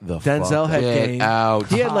 Shut the Denzel fuck had Get game. out.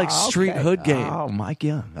 He had like street hood game. Oh my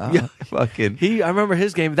god! Yeah. Fucking. I remember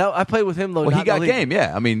his game. That I played with him though. Well, not he in the got league. game.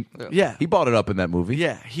 Yeah, I mean, Yeah. he bought it up in that movie.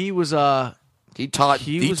 Yeah, he was. He taught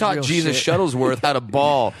He was real Jesus shit. Shuttlesworth how to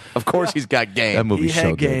ball. Of course, he's got game. That movie's he had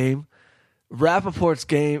so good. game. Rappaport's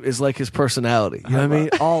game is like his personality. You know what I mean?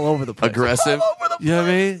 All over the place. Aggressive. You know what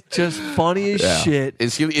I mean? Just funny as shit.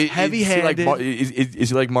 Is he Heavy-handed. Is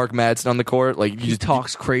he like Mark Madsen on the court? Like He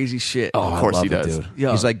talks crazy shit. Oh, of course I he love it, does. dude.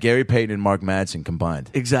 Yo. He's like Gary Payton and Mark Madsen combined.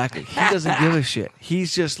 Exactly. He doesn't give a shit.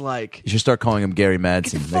 He's just like, You should start calling him Gary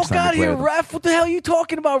Madsen get the next fuck time out you of play here, with him. Ref. What the hell are you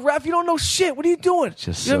talking about, Ref? You don't know shit. What are you doing?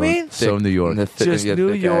 Just you know so, what I mean? so New York. Just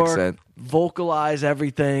New York. Accent. Vocalize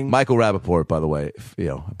everything. Michael Rappaport, by the way,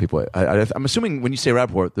 people. I'm assuming when you say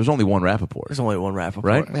Rappaport, there's only one Rappaport. There's only one Rappaport.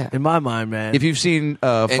 Right? Yeah. In my mind, man. If you've seen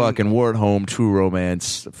fucking War at Home, True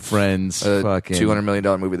Romance, Friends, fucking $200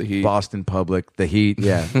 million movie, The Heat. Boston Public, The Heat,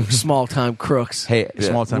 yeah. Small time crooks. Hey,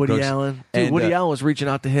 small time Woody crooks. Allen. Dude, And, Woody Allen was reaching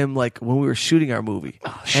out to him like when we were shooting our movie.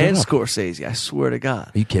 shut And up. Scorsese. I swear to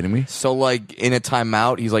God. Are you kidding me? So like in a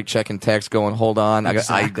timeout, he's like checking text, going, "Hold on,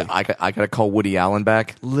 Exactly. I gotta call Woody Allen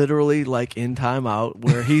back." Literally like in timeout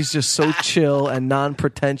where he's just so chill and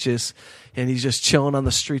non-pretentious and he's just chilling on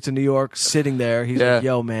the streets of New York, sitting there. He's Yeah. like,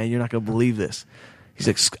 yo, man, you're not going to believe this. He's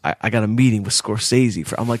like, I got a meeting with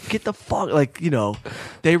Scorsese. I'm like, get the fuck, like, you know,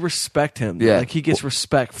 they respect him. Yeah. Like he gets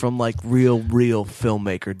respect from like real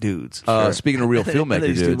filmmaker dudes. Speaking of real And then filmmaker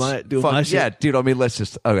he's dudes, doing fuck, my shit. yeah, dude. I mean, let's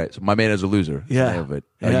just okay. So My Man Is a Loser. is Yeah. the name of it.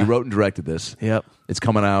 Yeah. You wrote and directed this. Yep. It's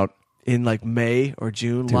coming out. In like May or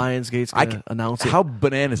June, Lionsgate's going to announce it. How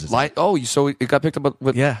bananas is that? So it got picked up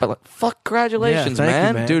with Yeah. fuck, congratulations, Yeah, thank you,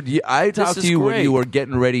 man. man. Dude, I talked is to you when great. you were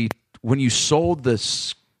getting ready, when you sold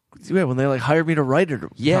this. Yeah, when they like hired me to write it.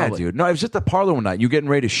 Yeah, probably. dude. No, it was just the parlor one night. You were getting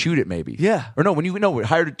ready to shoot it, maybe. Yeah. Or no, when you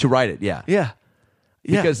hired to write it. Yeah. Yeah.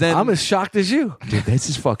 Yeah. Because then- I'm as shocked as you. Dude, this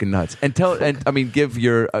is fucking nuts. And give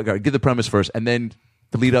the premise first, and then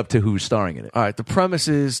the lead up to who's starring in it. All right, the premise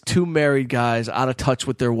is two married guys out of touch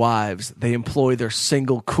with their wives. They employ their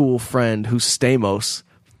single cool friend who's Stamos,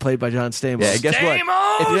 played by John Stamos. Yeah, and guess what?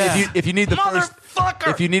 Stamos! If you need the first,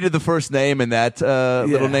 Motherfucker! if you needed the first name and that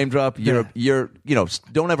little name drop, you're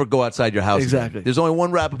don't ever go outside your house. Exactly. There's only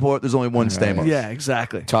one Rappaport. There's only one Stamos. Yeah,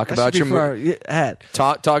 exactly. Talk That about should be your for our ad.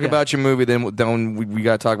 Talk about your movie, then we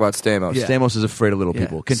got to talk about Stamos. Yeah. Stamos is afraid of little Yeah.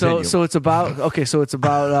 people. Continue. So it's about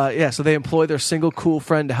so they employ their single cool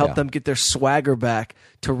friend to help Yeah. them get their swagger back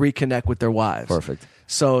to reconnect with their wives. Perfect.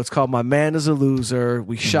 So it's called My Man Is a Loser.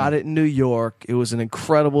 We shot it in New York. It was an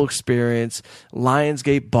incredible experience.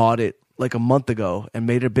 Lionsgate bought it like a month ago and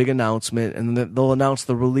made a big announcement, and then they'll announce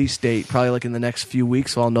the release date probably like in the next few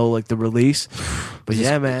weeks, so I'll know like the release. But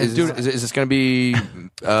yeah, man, Is this going to be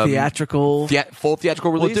theatrical. full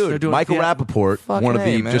theatrical Well, release? They're dude, doing Michael theat- Rappaport, Fucking one of the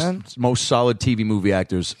A, man. just most solid TV movie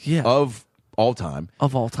actors Yeah. of all time.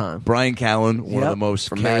 Of all time. Brian Callen, one of Yep. the most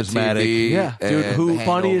From Mad charismatic. TV, Yeah. Dude, and who- The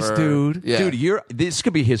funniest Hangover. dude. Yeah. Dude, this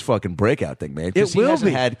could be his fucking breakout thing, man. 'Cause It will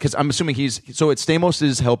be. Because I'm assuming it's Stamos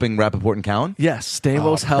is helping Rappaport and Callen. Yes,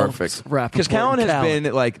 Stamos helps perfect. Rappaport. Because Callen and has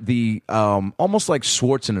been like the almost like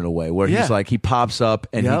Schwarzen in a way, where Yeah. he's like he pops up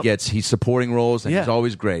and Yep. he's supporting roles and Yeah. he's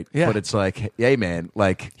always great. Yeah. But it's like, hey man,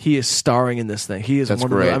 like He is starring in this thing. He is That's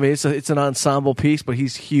one of great. the, I mean, it's an ensemble piece, but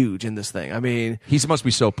he's huge in this thing. I mean, he must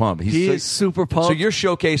be so pumped. he is super pumped. So you're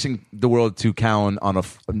showcasing the world to Callen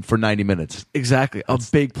for 90 minutes. Exactly. A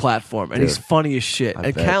big platform. And he's Dude. funny as shit. I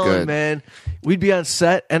And bet. Callen, Good. man, we'd be on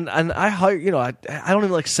set and I hired, I don't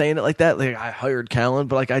even like saying it like that. Like I hired Callen,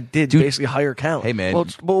 but like I did basically hire Callen. Hey man,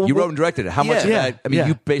 Well, you wrote and directed it. How much of Yeah. that? I mean, Yeah.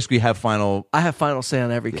 you basically have final. I have final say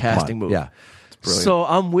on every casting movie. Yeah. brilliant. So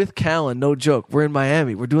I'm with Callen, no joke. We're in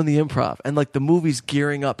Miami. We're doing the improv, and like the movie's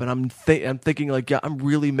gearing up, and I'm thinking like, yeah, I'm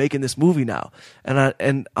really making this movie now.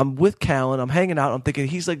 And I'm with Callen. I'm hanging out. I'm thinking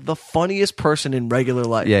he's like the funniest person in regular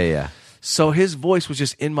life. Yeah. So his voice was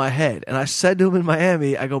just in my head, and I said to him in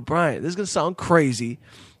Miami, I go, Brian, this is gonna sound crazy,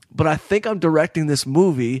 but I think I'm directing this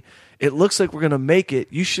movie. It looks like we're gonna make it.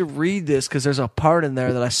 You should read this because there's a part in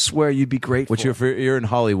there that I swear you'd be great Which for. you're in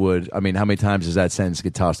Hollywood. I mean, how many times does that sentence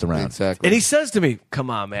get tossed around? Exactly. And he says to me, "Come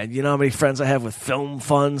on, man. You know how many friends I have with film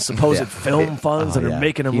funds, supposed Yeah. film funds that Oh, are yeah.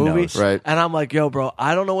 making a He movie." knows. Right. And I'm like, "Yo, bro,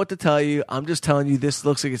 I don't know what to tell you. I'm just telling you this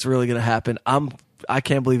looks like it's really going to happen. I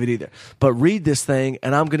can't believe it either. But read this thing,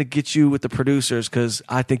 and I'm going to get you with the producers because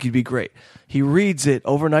I think you'd be great." He reads it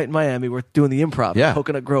overnight in Miami. We're doing the improv, Yeah.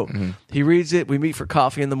 Coconut Grove. He reads it. We meet for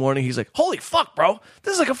coffee in the morning. He's like, "Holy fuck, bro!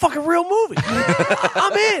 This is like a fucking real movie.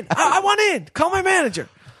 I'm in. I want in. Call my manager."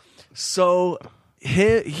 So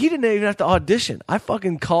he didn't even have to audition.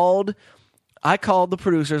 I called the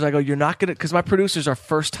producers. I go, "You're not gonna," because my producers are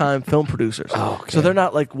first time film producers, so they're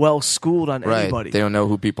not like well schooled on Right. anybody. They don't know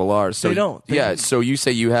who people are. So They don't. Yeah. So you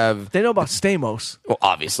say you have. They know about Stamos. Well,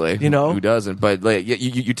 obviously, You know? who doesn't? But like,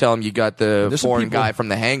 you tell them you got the There's some foreign people- guy from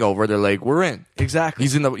The Hangover. They're like, we're in. Exactly.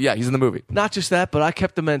 He's in the movie. Not just that, but I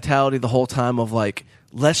kept the mentality the whole time of like,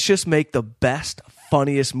 let's just make the best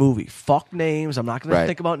funniest movie. Fuck names. I'm not going Right. to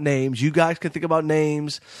think about names. You guys can think about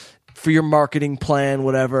names for your marketing plan,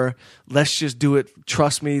 whatever. Let's just do it.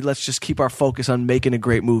 Trust me. Let's just keep our focus on making a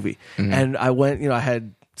great movie. And I went, I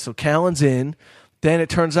had, so Callan's in. Then it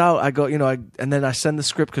turns out I go, and then I send the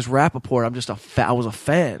script because Rappaport, I was a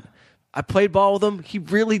fan. I played ball with him. He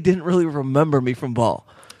really didn't really remember me from ball.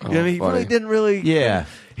 You know what I mean? He funny. really didn't really. Yeah.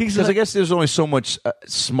 He's Because I like- guess there's only so much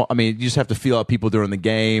small. I mean, you just have to feel out people during the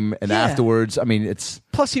game and Yeah. afterwards. I mean, it's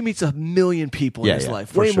Plus, he meets 1 million people Yeah, in his yeah, life,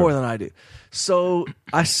 for way sure. more than I do. So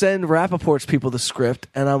I send Rappaport's people the script,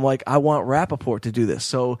 and I'm like, I want Rappaport to do this.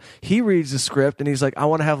 So he reads the script, and he's like, I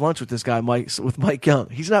want to have lunch with this guy, with Mike Young.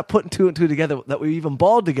 He's not putting 2 and 2 together that we even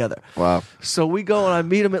balled together. Wow. So we go and I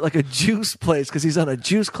meet him at like a juice place because he's on a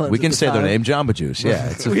juice cleanse. we at can the say their time. name, Jamba Juice. Yeah,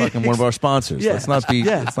 it's a fucking one of our sponsors. Yeah. Let's not be.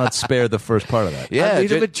 Yeah. Let's not spare the first part of that. Yeah, I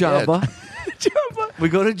meet him at yeah. Jamba. We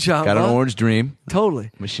go to Jamba. Got an orange dream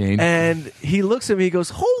Totally. machine. And he looks at me. He goes,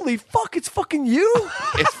 "Holy fuck! It's fucking you."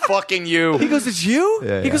 It's fucking you. He goes, "It's you."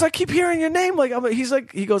 Yeah, he goes, yeah. "I keep hearing your name."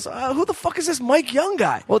 He goes, "Who the fuck is this Mike Young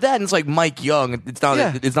guy?" Well, that and it's like Mike Young. It's not.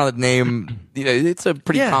 Yeah. It's not a name. It's a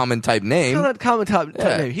pretty Yeah. common type name. It's not a common type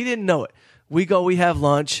Yeah. name. He didn't know it. We have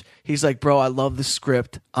lunch. He's like, "Bro, I love the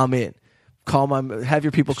script. I'm in. Have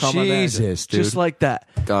your people call my manager." Jesus, dude. Just like that.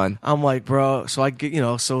 Done. I'm like, bro. So I get,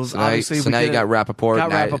 so So now, obviously, so we now you did got it. Rappaport. Got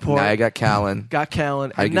now, Rappaport. Now you got Callan. Got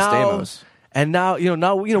Callan. How you And get now, Stamos? and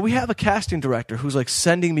now, we have a casting director who's like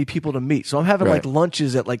sending me people to meet. So I'm having Right. like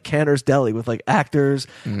lunches at like Cantor's Deli with like actors,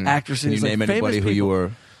 actresses. Can you like, name famous anybody who people. you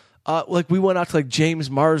were? Like we went out to like James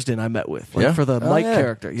Marsden. I met with Yeah? for the Oh, Mike yeah.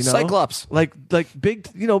 character. Cyclops. Like big,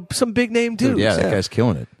 some big name dudes. Yeah, that guy's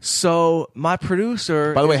killing it. So my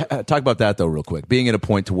producer. By the way, talk about that though, real quick. Being at a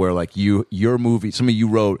point to where like your movie, something you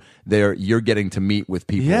wrote there, you're getting to meet with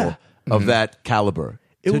people Yeah. of that caliber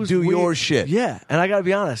It to was do weird. your shit. Yeah, and I got to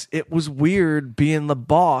be honest, it was weird being the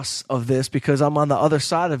boss of this because I'm on the other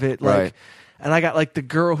side of it. Like, Right. and I got like the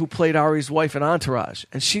girl who played Ari's wife in Entourage,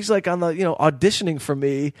 and she's like on the auditioning for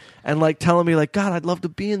me and like telling me like, God, I'd love to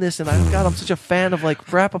be in this, and I'm such a fan of like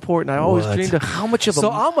Rappaport, and I always What? dreamed of How much of a-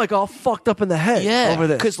 So I'm like all fucked up in the head over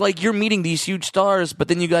this. because like you're meeting these huge stars, but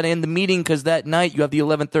then you got to end the meeting because that night you have the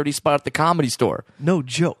 11:30 spot at the Comedy Store. No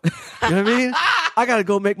joke. You know what I mean? I got to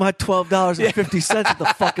go make my $12.50 at the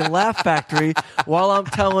fucking Laugh Factory while I'm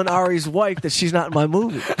telling Ari's wife that she's not in my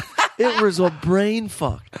movie. It was a brain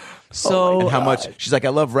fuck. So And how much? She's like, I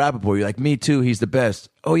love Rappaport. You're like, me too. He's the best.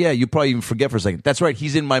 Oh yeah, you probably even forget for a second. That's right.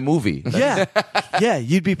 He's in my movie. yeah,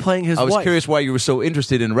 you'd be playing his I was wife. curious why you were so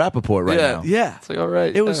interested in Rappaport right Yeah. now. Yeah, It's like, all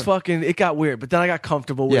right, It was yeah. fucking. It got weird, but then I got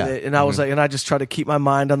comfortable with Yeah. it, and I was like, and I just tried to keep my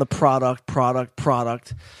mind on the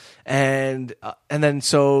product, and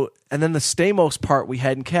then the Stamos part we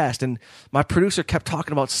hadn't cast, and my producer kept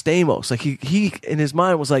talking about Stamos, like he in his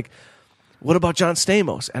mind was like, what about John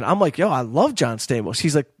Stamos? And I'm like, yo, I love John Stamos.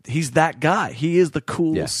 He's like, he's that guy. He is the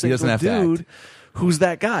cool Yeah, he single doesn't have to act. dude who's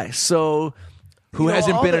that guy. So Who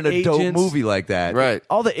hasn't all been in the a dope agents- movie like that? Right.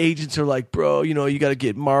 all the agents are like, bro, you got to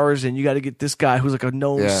get Mars, and you got to get this guy who's like a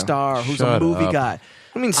known Yeah. star, who's Shut a movie up. guy.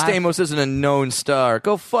 I mean, Stamos isn't a known star.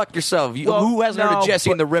 Go fuck yourself. Who hasn't heard of No,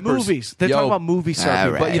 Jesse and the but Rippers? Movies. They're Yo. talking about movie stars.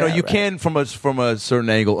 All right. But you Right. can from a certain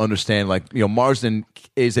angle understand like Marsden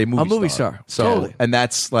is a movie movie star. So Totally. and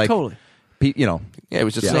that's like Totally. Yeah, it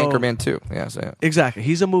was just Yeah. Anchorman too. Yeah, so yeah. Exactly.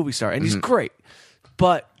 He's a movie star, and he's great.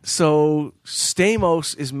 But so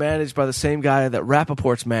Stamos is managed by the same guy that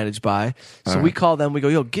Rappaport's managed by. So we call them. We go,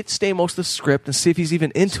 yo, get Stamos the script and see if he's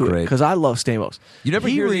even into it, great. because I love Stamos. You never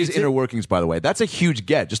He hear these reads it. inner workings, by the way. That's a huge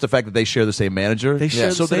get. Just the fact that they share the same manager. They share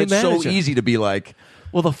so the then same it's manager. so easy to be like,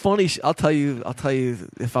 Well, the funny, I'll tell you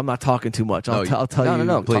if I'm not talking too much. I'll tell you.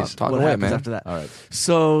 No, please. talk what away, happens man. after that. All right.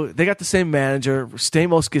 So they got the same manager.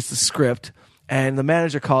 Stamos gets the script, and their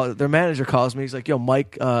manager calls me. He's like, "Yo,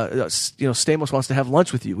 Mike, Stamos wants to have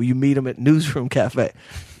lunch with you. Will you meet him at Newsroom Cafe?"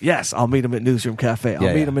 Yes, I'll meet him at Newsroom Cafe. I'll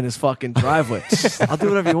Yeah, meet yeah. him in his fucking driveway. I'll do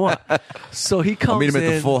whatever you want. So he comes I'll meet him at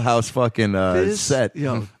in. the Full House fucking set.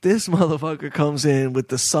 This motherfucker comes in with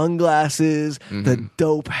the sunglasses, the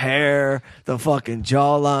dope hair, the fucking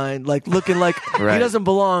jawline, like looking like he Right. doesn't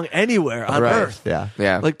belong anywhere on Right. Earth. Yeah.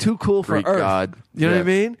 Yeah. Like too cool for Greek Earth. god. You know what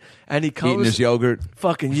I Yeah. mean? And he comes Eating his yogurt.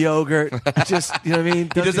 fucking yogurt. Just you know what I mean?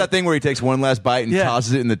 He does that thing where he takes one last bite and Yeah.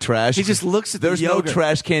 tosses it in the trash. He just looks at the There's no yogurt.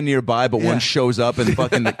 trash can nearby, but Yeah. one shows up and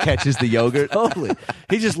fucking catches the yogurt. Totally.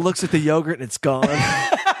 He just looks at the yogurt and it's gone.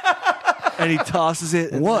 And he tosses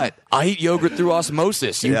it. And What? I eat yogurt through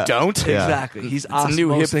osmosis. You Yeah. don't? Yeah. Exactly. He's It's a new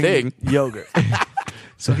hip osmosing thing. yogurt.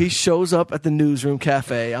 So he shows up at the Newsroom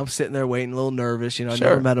Cafe. I'm sitting there waiting, a little nervous. You know, I Sure.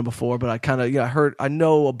 never met him before, but I kind of, I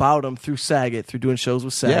know about him through Saget, through doing shows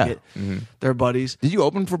with Saget. They're buddies. Did you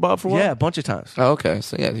open for Bob for a while? Yeah, a bunch of times. Oh, okay.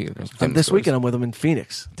 So yeah, This weekend I'm with him in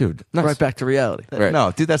Phoenix. Dude. Right back to reality. Right.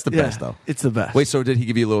 No, dude, that's the Yeah, best though. it's the best. Wait, so did he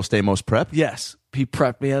give you a little Stamos prep? Yes. He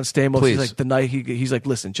prepped me on Stamos. Please. He's like the night he's like,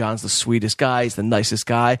 listen, John's the sweetest guy. He's the nicest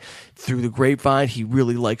guy. Through the grapevine, he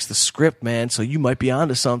really likes the script, man. So you might be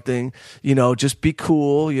onto something. You know, just be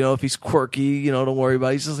cool. You know, if he's quirky, you know, don't worry about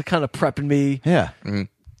it. He's just like kind of prepping me. Yeah.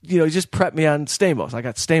 You know, he just prepped me on Stamos. I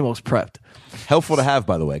got Stamos prepped. Helpful to have,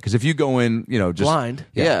 by the way, because if you go in, you know, just Blind.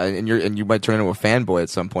 Yeah, and you might turn into a fanboy at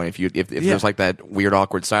some point if Yeah. there's like that weird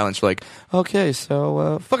awkward silence. You're like, okay,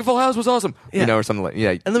 so fucking Full House was awesome, Yeah. you know, or something like.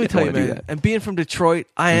 Yeah, And let me tell you, don't wanna do man, and being from Detroit,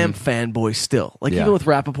 I am fanboy still. Like, Yeah. even with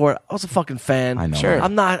Rappaport, I was a fucking fan. I know. Sure.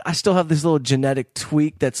 I'm not, I still have this little genetic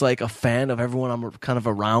tweak that's like a fan of everyone I'm kind of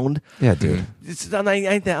around. Yeah, dude.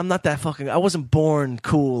 I'm not that fucking, I wasn't born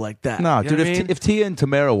cool like that. No, You know dude, what I mean? if Tia and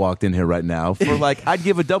Tamara walked in here right now, for like, I'd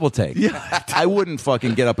give a double take. Yeah. I wouldn't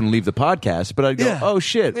fucking get up and leave the podcast, but I'd go, Yeah. oh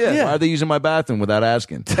shit, Yeah. why are they using my bathroom without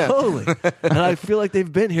asking? Totally. And I feel like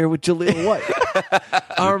they've been here with Jaleel White.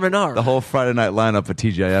 Arm in arm. The whole Friday night lineup at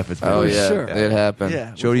TGIF. It's Oh been- yeah, Sure. it happened.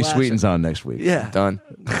 Yeah. Jodie with Lasher. Sweeten's on next week. Yeah. Done.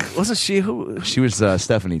 Wasn't she who? She was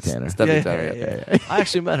Stephanie Tanner. Stephanie Tanner, yeah. I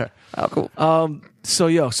actually met her. Oh, cool. So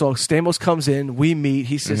Stamos comes in, we meet,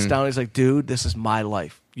 he sits down, he's like, dude, this is my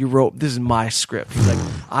life. This is my script. He's like,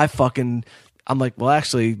 I'm like, well,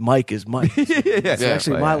 actually, Mike is Mike. It's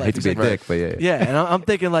actually my I life. hate to He's be a like, dick, but yeah. yeah, and I'm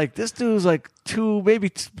thinking like, this dude's like too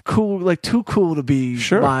cool to be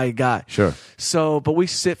Sure. my guy. Sure. So, but we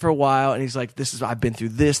sit for a while, and he's like, I've been through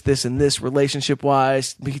this, and this relationship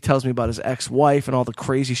wise. He tells me about his ex-wife and all the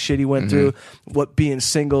crazy shit he went through, what being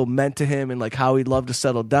single meant to him, and like how he'd love to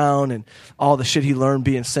settle down, and all the shit he learned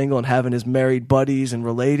being single and having his married buddies and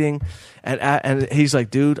relating. And he's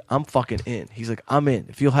like, dude, I'm fucking in. He's like, I'm in.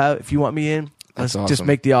 If you want me in, let's That's just awesome.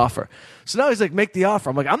 make the offer. So now he's like, make the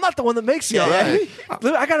offer. I'm like, I'm not the one that makes the offer. right.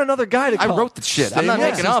 I got another guy to I call. wrote the shit. I'm not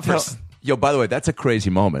Yeah. making offers. Yo, by the way, that's a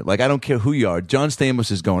crazy moment. Like, I don't care who you are. John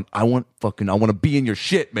Stamos is going, I want to be in your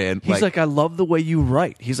shit, man. He's like, I love the way you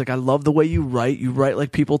write. He's like, I love the way you write. You write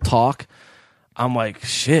like people talk. I'm like,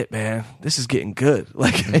 shit, man, this is getting good.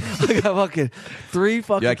 Like, I got fucking 3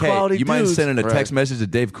 fucking you're like, hey, quality you mind dudes. sending a text message to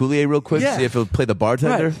Dave Coulier real quick Yeah. to see if he'll play the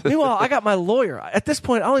bartender? Right. Meanwhile, I got my lawyer. At this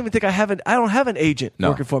point, I don't even think I don't have an agent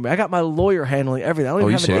No. working for me. I got my lawyer handling everything. I don't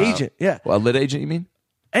even you have an serious? agent. Yeah. Well, a lit agent, you mean?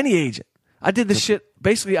 Any agent. I did this shit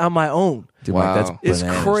basically on my own. Dude, Wow. Mike, that's It's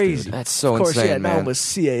bananas, crazy. dude. That's so Of course, insane, yeah, now man. I'm with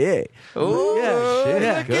CAA. Ooh,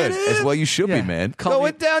 yeah. Good. As well you should Yeah. be, man. Call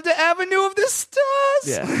Going me- down to Avenue of the Stars.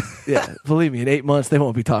 Yeah, yeah. Believe me, in 8 months they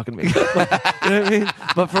won't be talking to me. You know what I mean?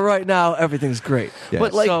 But for right now, everything's great. Yeah.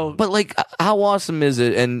 But like, So- how awesome is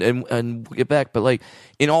it? And we'll get back. But like,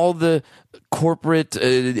 in all the corporate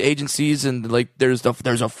agencies, and like, there's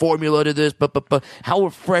a formula to this. But how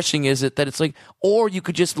refreshing is it that it's like, or you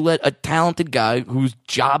could just let a talented guy whose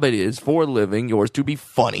job it is for a living, yours to be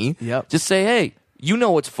funny. Yep. Just say, hey. You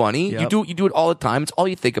know what's funny. Yep. You do it all the time. It's all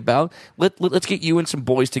you think about. Let's get you and some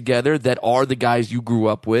boys together that are the guys you grew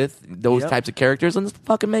up with, those Yep. types of characters, and let's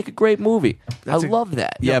fucking make a great movie. That's I a- love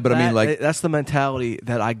that. Yeah, but I mean, like- that's the mentality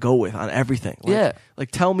that I go with on everything. Like, Yeah.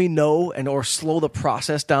 like tell me no, or slow the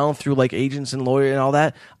process down through like agents and lawyers and all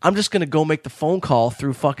that. I'm just gonna go make the phone call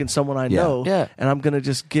through fucking someone I know. Yeah. and I'm gonna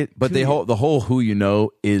just get. But to the you. whole who you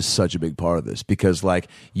know is such a big part of this, because like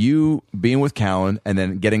you being with Callan and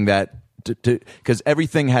then getting that because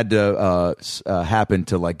everything had to happen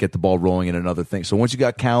to like get the ball rolling in another thing. So once you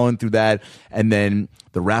got Callan through that, and then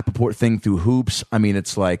the Rappaport thing through Hoops, I mean,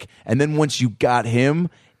 it's like, and then once you got him,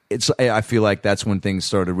 I feel like that's when things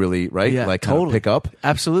started really yeah, like kind of totally pick up.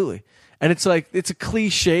 Absolutely. And it's like, it's a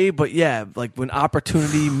cliche, but yeah, like when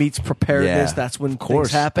opportunity meets preparedness, Yeah. that's when course.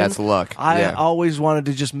 things happen. That's luck. I Yeah. always wanted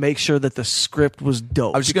to just make sure that the script was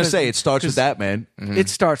dope. I was just gonna say it starts with that, man. It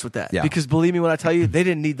starts with that. Yeah. Because believe me when I tell you, they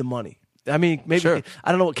didn't need the money. I mean, maybe Sure.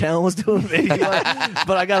 I don't know what Callan was doing, maybe, but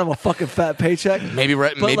I got him a fucking fat paycheck. Maybe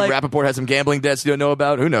But, maybe like, Rappaport has some gambling debts you don't know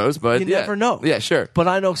about. Who knows? But you yeah. never know. Yeah, sure. But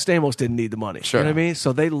I know Stamos didn't need the money. Sure. You know what I mean?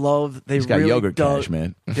 So they He's got really yogurt dug cash,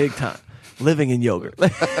 man. big time, living in yogurt.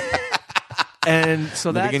 And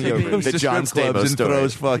so that Living to in me, yogurt. The John Strip clubs Stamos and story.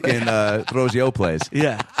 throws fucking throws yo plays.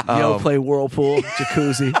 yeah, yo play whirlpool,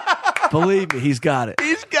 jacuzzi. Believe me, he's got it.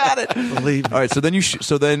 He's got it. Believe me. All right, so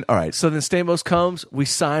then all right. So then Stamos comes, we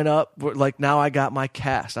sign up. We're like, now I got my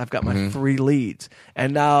cast. I've got my 3 leads.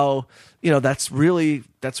 And now, that's really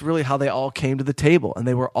how they all came to the table, and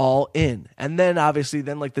they were all in. And then obviously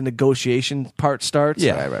like the negotiation part starts.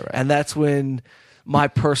 Yeah. Right. And that's when my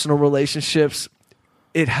personal relationships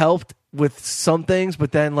it helped with some things,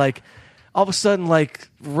 but then like all of a sudden, like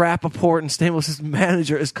Rappaport and Stamos'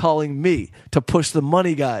 manager is calling me to push the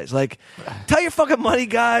money guys. Like, tell your fucking money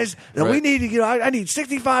guys that we need to, I need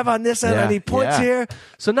 65 on this end. I need points here.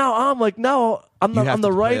 So now I'm like, no, I'm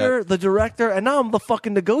the writer, the director, and now I'm the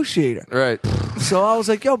fucking negotiator. Right. So I was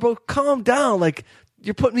like, yo, bro, calm down. Like,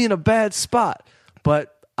 you're putting me in a bad spot.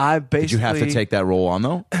 But I basically... Did you have to take that role on,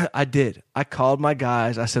 though? I did. I called my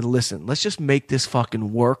guys. I said, listen, let's just make this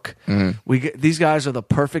fucking work. These guys are the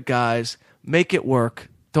perfect guys. Make it work.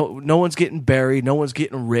 No one's getting buried. No one's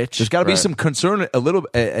getting rich. There's got to be some concern a little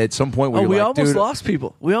at some point where we like, almost dude, lost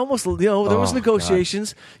people. We almost, there was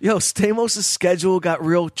negotiations. God. Stamos' schedule got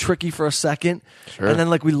real tricky for a second. And then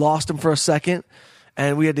like we lost him for a second.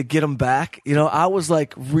 And we had to get him back. I was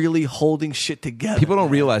like really holding shit together. People don't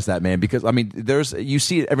realize that, man, because I mean, you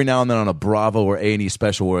see it every now and then on a Bravo or A&E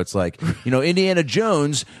special where it's like, Indiana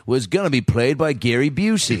Jones was gonna be played by Gary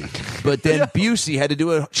Busey, but then Busey had to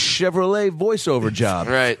do a Chevrolet voiceover job.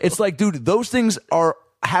 Right? It's like, dude, those things are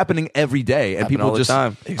happening every day, and people all the just.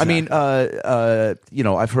 time. I mean,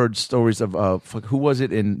 I've heard stories of who was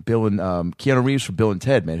it in Bill and Keanu Reeves for Bill and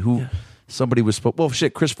Ted, man, who. Yeah. Somebody was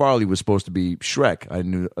Chris Farley was supposed to be Shrek. I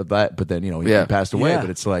knew that, but then he passed away. But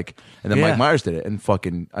it's like, and then Mike Myers did it, and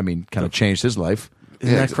fucking, kind of changed his life.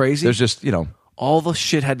 Isn't that crazy? There's just all the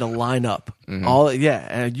shit had to line up.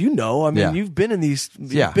 And you've been in these,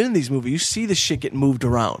 movies. You see the shit getting moved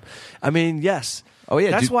around. I mean, yes. Oh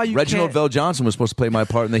yeah, that's why you Reginald Vell Johnson was supposed to play my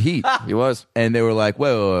part in The Heat. He was, and they were like,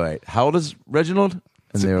 wait, how old is Reginald?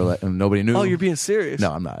 And they were like, and nobody knew. Oh, you're being serious?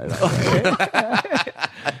 No, I'm not.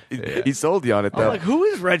 He sold you on it though. Like, who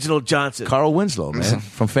is Reginald Johnson? Carl Winslow, man,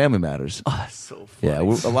 from Family Matters. Oh, that's so funny. Yeah, a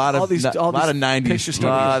lot of 90s. A lot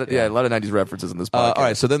of 90s references in this podcast. All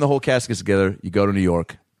right, so then the whole cast gets together. You go to New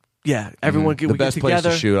York. Yeah, everyone the best get together.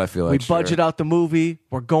 place to shoot. I feel like we budget out the movie.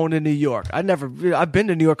 We're going to New York. I've been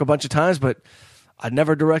to New York a bunch of times, but I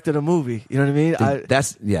never directed a movie. You know what I mean?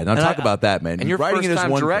 Now talk about that, man. And you're writing first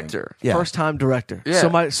time one director. Yeah. First time director.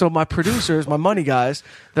 Yeah. So my producers, my money guys,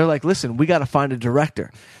 they're like, listen, we got to find a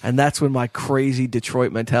director. And that's when my crazy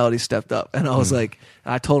Detroit mentality stepped up. And I was like,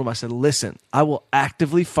 I told him, I said, listen, I will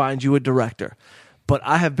actively find you a director. But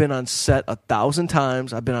I have been on set 1,000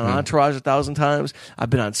 times. I've been on Entourage 1,000 times.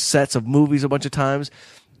 I've been on sets of movies a bunch of times.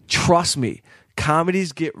 Trust me.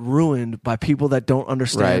 Comedies get ruined by people that don't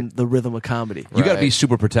understand the rhythm of comedy. You got to be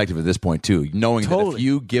super protective at this point too, knowing that if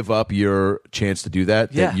you give up your chance to do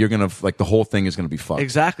that, that you're gonna the whole thing is gonna be fucked.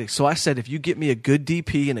 Exactly. So I said, if you get me a good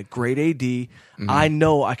DP and a great AD, I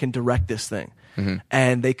know I can direct this thing.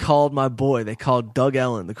 And they called my boy. They called Doug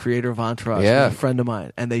Ellen, the creator of Entourage, a friend of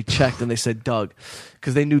mine. And they checked and they said, Doug,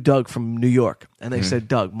 because they knew Doug from New York. And they said,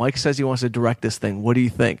 Doug, Mike says he wants to direct this thing. What do you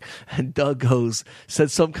think? And Doug said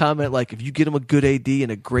some comment like, if you get him a good AD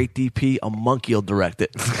and a great DP, a monkey will direct it.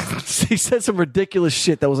 He said some ridiculous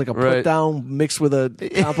shit that was like a put down mixed with a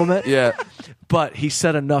compliment. But he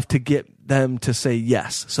said enough to get them to say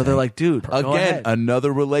yes. So they're like, dude, again,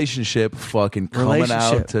 another relationship fucking coming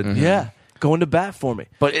out to going to bat for me.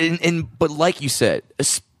 But but like you said,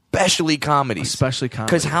 especially comedies,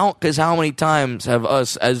 because how many times have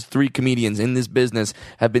us as three comedians in this business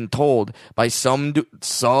have been told by some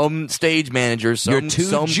stage manager, some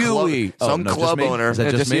club owner, is that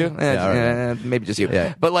just me? You? Maybe just you.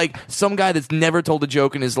 Yeah. But like some guy that's never told a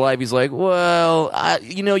joke in his life, he's like, well,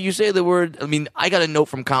 you say the word. I mean, I got a note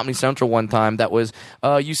from Comedy Central one time that was,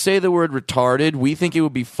 you say the word retarded. We think it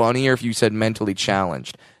would be funnier if you said mentally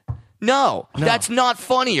challenged. No, that's not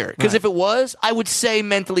funnier. Because if it was, I would say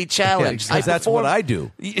mentally challenged. Because that's what I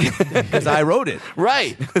do. Because I wrote it.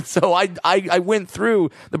 Right. So I went through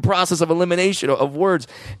the process of elimination of words.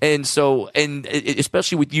 And so,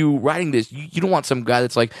 especially with you writing this, you don't want some guy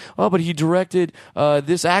that's like, oh, but he directed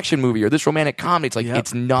this action movie or this romantic comedy. It's like,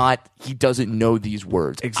 it's not, he doesn't know these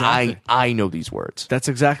words. Exactly. I know these words. That's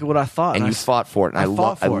exactly what I thought. And you fought for it. And I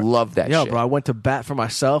love that shit. Yeah, bro, I went to bat for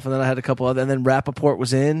myself, and then I had a couple other, and then Rappaport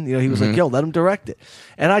was in. He was like, yo, let him direct it.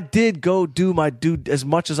 And I did go do my as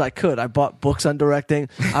much as I could. I bought books on directing.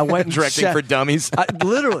 I went and directing for dummies.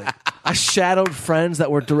 I shadowed friends that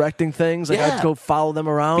were directing things. Like I'd go follow them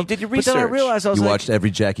around. You did your research. But then I realized You watched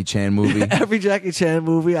every Jackie Chan movie. Every Jackie Chan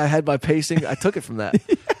movie. I had my pacing. I took it from that.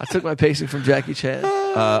 I took my pacing from Jackie Chan.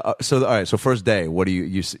 So all right. So first day, what do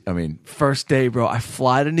you? I mean, first day, bro. I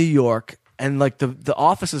fly to New York, and like the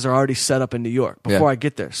offices are already set up in New York before I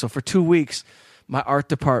get there. So for 2 weeks, my art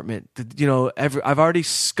department, I've already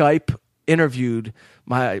Skype interviewed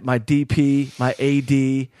my DP, my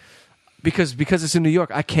AD. because it's in New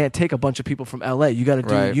York, I can't take a bunch of people from LA. You got to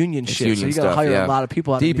do Right. union It's shit. So union you got to stuff, hire yeah. a lot of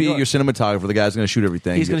people out of New DP, York. your cinematographer, the guy's going to shoot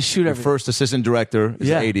everything. He's gonna shoot Your everything. first assistant director is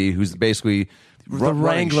Yeah. AD, who's basically the running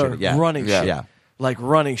wrangler shit. Yeah. running Yeah. shit. Yeah. Like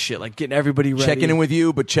running shit, like getting everybody ready. Checking in with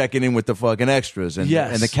you, but checking in with the fucking extras and,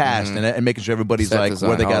 Yes. and the cast and making sure everybody's Set like design,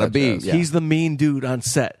 where they all got to that be. jazz. Yeah. He's the mean dude on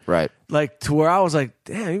set. Right. Like to where I was like,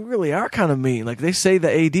 damn, you really are kind of mean. Like they say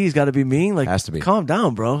the AD's got to be mean. Like Has to be. Calm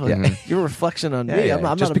down, bro. Like, Yeah. You're a reflection on Yeah, me. yeah. I'm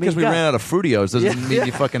Just not a because mean we guy. ran out of Fruitios doesn't Yeah. mean Yeah.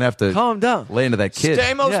 you fucking have to Calm down. lay into that kid.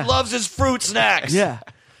 Stamos Yeah. loves his fruit snacks. Yeah.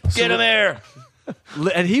 Get him there.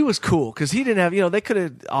 And he was cool because he didn't have, they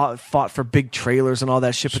could have fought for big trailers and all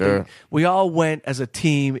that shit. But Sure. we all went as a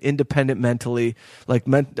team, independent mentally. Like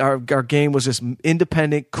our game was just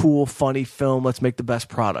independent, cool, funny film. Let's make the best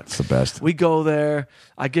product. It's the best. We go there.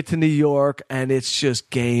 I get to New York and it's just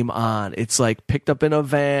game on. It's like picked up in a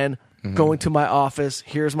van, going to my office.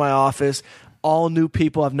 Here's my office. All new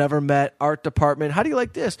people I've never met. Art department. How do you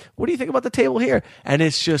like this? What do you think about the table here? And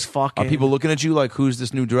it's just fucking. Are people looking at you like, who's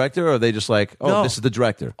this new director? Or are they just like, oh, No. this is the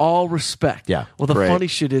director? All respect. Yeah. Well, the Right. funny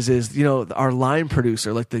shit is our line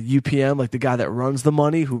producer, like the UPM, like the guy that runs the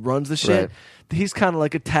money, who runs the shit. Right. He's kind of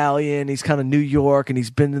like Italian. He's kind of New York, and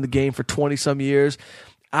he's been in the game for 20 some years.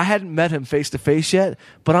 I hadn't met him face to face yet,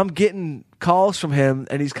 but I'm getting calls from him,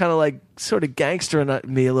 and he's kind of like sort of gangstering at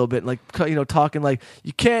me a little bit, like talking like,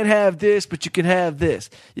 you can't have this, but you can have this.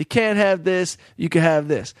 You can't have this, you can have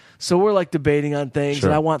this. So we're like debating on things, Sure.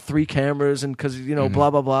 and I want 3 cameras, and because blah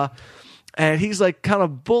blah blah. And he's like kind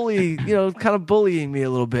of bullying me a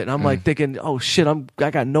little bit, and I'm like thinking, oh shit, I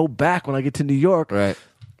got no back when I get to New York. Right.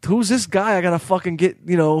 Who's this guy I gotta fucking get,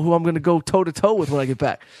 who I'm gonna go toe to toe with when I get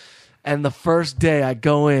back? And the first day I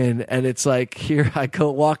go in, and it's like, here I go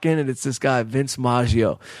walk in, and it's this guy Vince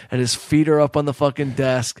Maggio, and his feet are up on the fucking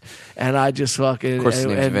desk, and I just fucking, Of course his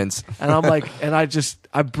and, name's and- Vince. and I'm like, and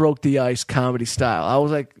I broke the ice comedy style. I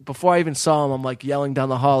was like, before I even saw him, I'm like yelling down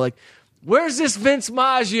the hall, like, where's this Vince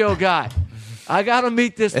Maggio guy? I gotta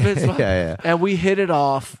meet this Vince. Yeah. And we hit it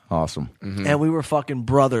off. Awesome. And we were fucking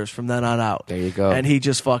brothers from then on out. There you go. And he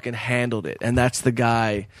just fucking handled it. And that's the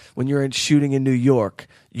guy. When you're shooting in New York,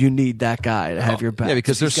 you need that guy to have your back. Yeah,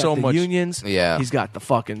 because He's there's got so the much- unions. Yeah. He's got the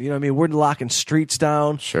fucking. You know what I mean? We're locking streets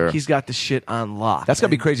down. Sure. He's got the shit on lock. That's got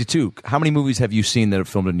to be crazy, too. How many movies have you seen that are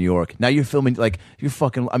filmed in New York? Now you're filming, like,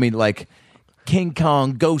 like King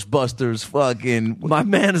Kong, Ghostbusters, fucking... My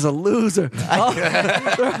man is a loser. King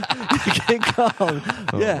Kong.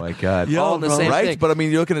 Yeah. Oh, my God. Yo, All in the bro. same right? thing. But, I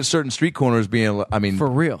mean, you're looking at certain street corners being, For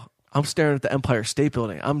real. I'm staring at the Empire State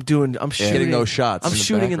Building. I'm shooting. Getting those shots I'm in the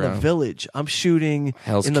shooting in the background. Village. I'm shooting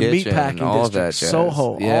Hell's in the Kitchen, meatpacking all of district, that jazz.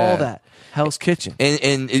 Soho, Yeah. all that. Hell's Kitchen.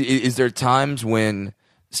 And is there times when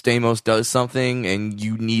Stamos does something and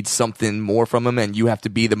you need something more from him, and you have to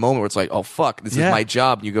be the moment where it's like, oh fuck, this Yeah. is my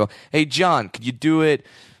job. And you go, hey John, could you do it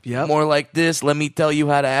Yep. more like this? Let me tell you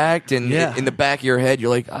how to act. And Yeah. in the back of your head, you're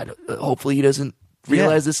like, hopefully he doesn't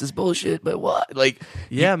realize this is bullshit. But what? Like,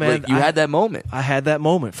 Yeah, man, like, you had that moment. I had that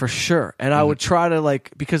moment for sure. And I would try to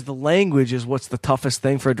because the language is what's the toughest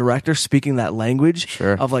thing for a director, speaking that language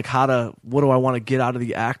Sure. of what do I want to get out of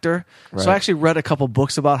the actor. So I actually read a couple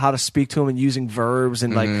books about how to speak to him and using verbs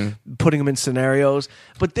and like putting them in scenarios.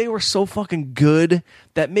 But they were so fucking good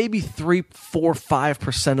that maybe 3, 4,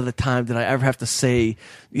 5% of the time did I ever have to say,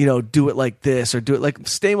 do it like this or do it like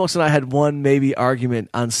Stamos and I had one maybe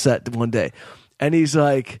argument on set one day. And he's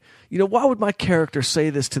like, why would my character say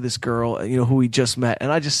this to this girl, who we just met?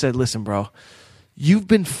 And I just said, listen, bro, you've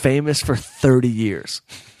been famous for 30 years.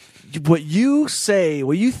 What you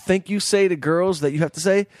think you say to girls that you have to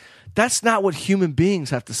say, that's not what human beings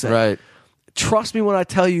have to say. Right. Trust me when I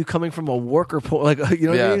tell you, coming from a worker, what I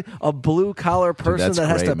mean? A blue collar person that's that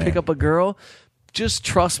has great, to pick man. up a girl. Just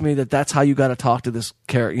trust me that's how you got to talk to this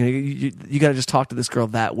character. You got to just talk to this girl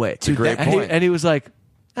that way. It's a great point. And he was like,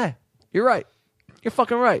 hey, you're right. You're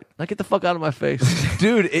fucking right. Now get the fuck out of my face.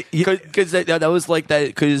 Dude, Because that was like that.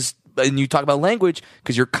 Because and you talk about language,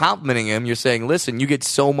 because you're complimenting him. You're saying, listen, you get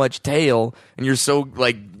so much tail, and you're so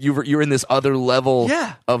like you're in this other level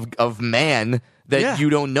Yeah. of man that Yeah. you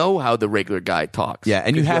don't know how the regular guy talks. yeah,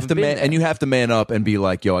 and you 'Cause have to haven't been man, there. and you have to man up and be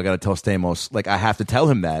like, yo, I got to tell Stamos, like I have to tell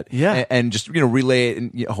him that, Yeah. and just relay it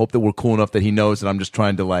and hope that we're cool enough that he knows that I'm just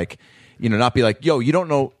trying to not be like, yo, you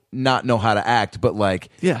don't not know how to act, but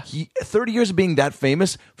 30 years of being that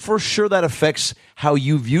famous, for sure that affects how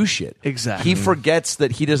you view shit. Exactly. He forgets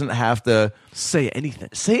that he doesn't have to Say anything.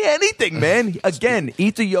 say anything, man. Again,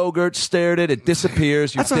 eat the yogurt, stare at it, it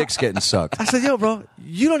disappears, your That's what- dick's getting sucked. I said, yo, bro,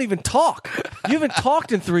 you don't even talk. You haven't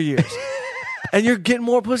talked in 3 years. and you're getting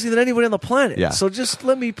more pussy than anybody on the planet. Yeah. So just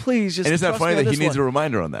let me please just. And isn't that trust funny me on that he this needs a one.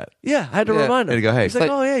 reminder on that? Yeah, I had to Yeah. remind him. And you go, hey, he's like,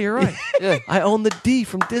 like- oh yeah, you're right. Yeah. I own the D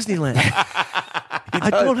from Disneyland. I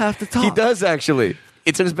don't have to talk. He does actually.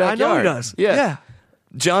 It's in his I backyard. know he does. Yeah.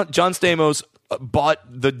 John Stamos bought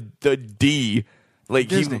the D. Like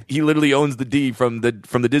Disney. he literally owns the D from the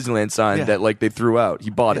Disneyland sign Yeah. that like they threw out. He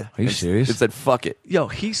bought it. Are you serious? It said "fuck it." Yo,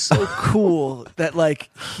 he's so cool that like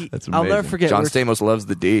That's I'll never amazing. forget. John we're, Stamos loves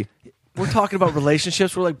the D. we're talking about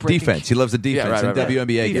relationships. We're like breaking, Defense. He loves the defense right, in right, right.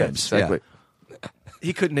 WNBA Defense, games. Exactly.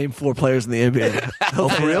 He couldn't name 4 players in the NBA. Oh,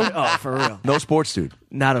 for real? Oh, for real. No sports dude.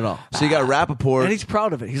 Not at all. So you got Rappaport. And he's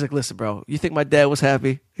proud of it. He's like, listen, bro, you think my dad was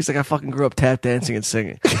happy? He's like, I fucking grew up tap dancing and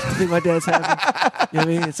singing. You think my dad's happy? You know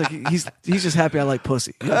what I mean? It's like he's just happy I like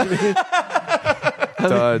pussy. You know what I mean?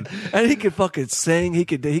 Done. And he could fucking sing. He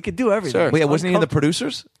could do everything. Sure. Wait, yeah, wasn't he in the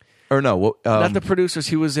producers? Or no? What, Not the producers.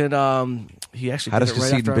 He was in. He actually How did to it right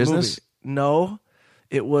Succeed after in our Business? movie. No,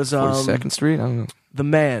 it was 42nd Street. I don't know. the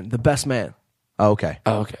man, the best man, Oh, okay.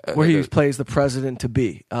 Oh, okay. where he plays the president to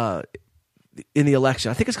be in the election.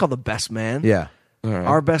 I think it's called The Best Man. Yeah. right.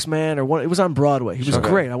 Our Best Man, or one. It was on Broadway. He was Okay.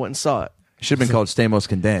 great. I went and saw it. Should have been called Stamos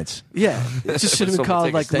Can Dance. Yeah, it just should have been Someone called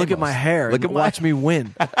take like a "Look at Stamos. my hair, Look and at my- watch me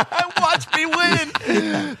win." Watch me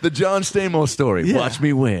win. The John Stamos story. Yeah. Watch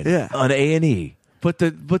me win. Yeah. On A&E. But the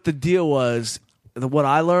deal was what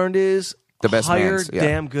I learned is The best hire mans, yeah.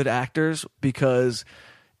 damn good actors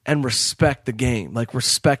and respect the game, like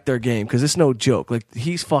respect their game because it's no joke. Like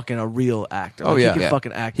he's fucking a real actor. Oh, Like, yeah. he can Yeah.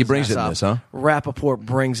 fucking act. He his brings ass it in off. this, huh? Rappaport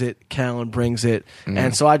brings it. Callan brings it,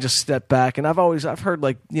 and so I just stepped back and I've heard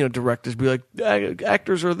like directors be like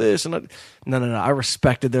actors are this and no. I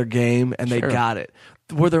respected their game and they got it.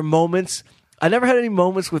 Were there moments? I never had any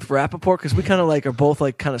moments with Rappaport because we kind of like are both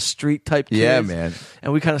like kind of street type kids. Yeah, man.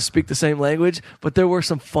 And we kind of speak the same language. But there were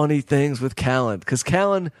some funny things with Callan because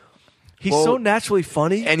Callan, he's Well, so naturally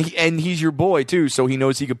funny. And he's your boy too, so he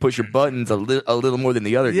knows he could push your buttons a little more than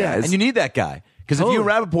the other Yeah, guys. And you need that guy. Because if you and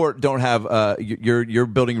Rappaport don't have, you're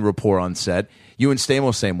building rapport on set. You and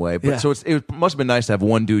Stamos same way. But Yeah. so it must have been nice to have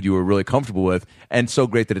one dude you were really comfortable with, and so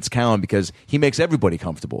great that it's Callan because he makes everybody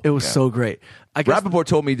comfortable. It was so great. I guess Rappaport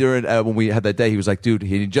told me during when we had that day, he was like, dude,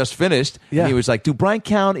 he just finished. Yeah. And he was like, dude, Brian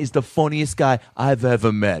Callan is the funniest guy I've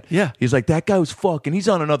ever met. Yeah. He's like, that guy was fucking, he's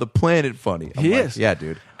on another planet funny. I'm he like, is. Yeah,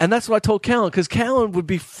 dude. And that's what I told Callan because Callan would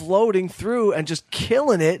be floating through and just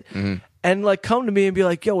killing it. And like come to me and be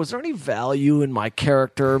like, "Yo, is there any value in my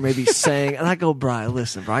character? Maybe saying?" And I go, "Brian,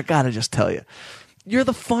 listen, bro, I gotta just tell you, you're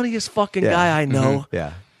the funniest fucking Yeah. guy I know.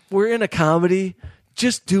 Yeah. We're in a comedy.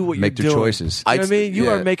 Just do what Make the you're doing. choices. You know what I mean? You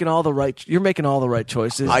yeah. are making all the right. You're making all the right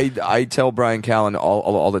choices. I tell Brian Callen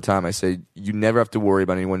all the time. I say you never have to worry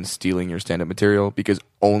about anyone stealing your stand up material because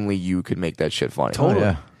only you could make that shit funny. Totally. Oh,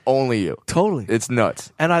 yeah. Only you. Totally. It's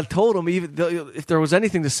nuts. And I told him even if there was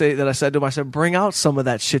anything to say that I said to him, I said, bring out some of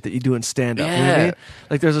that shit that you do in stand up. You know what I Yeah. mean?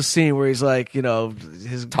 Like there's a scene where he's like, his Talking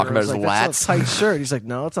girl's about his like, "That's lats." not a tight shirt. He's like,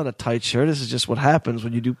 no, it's not a tight shirt. This is just what happens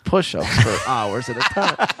when you do push ups for hours at a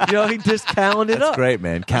time. He just Callan it That's up. great,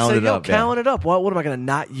 man. I Callan said, it up, yeah. Callan it up. What am I going to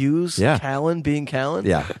not use? Yeah. Callan being Callan?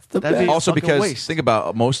 Yeah. That'd be a Also fucking because waste. think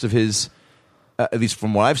about most of his, at least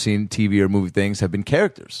from what I've seen, TV or movie things have been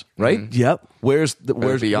characters, right? Yep. Where's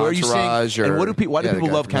Whether it be where are you seeing? Entourage And or- why do yeah, the people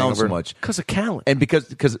guy love from Callan so Hangover. much? Because of Callan. And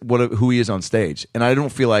because who he is on stage, and I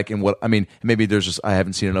don't feel like maybe there's just I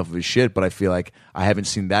haven't seen enough of his shit, but I feel like I haven't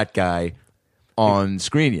seen that guy on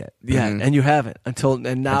screen yet. Yeah, and you haven't until now.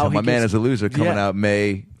 Until he my man gets- is a loser coming Yeah. out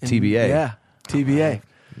May TBA. Yeah, TBA.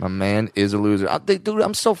 My man is a loser. Dude,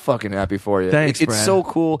 I'm so fucking happy for you. Thanks, It's Brad. so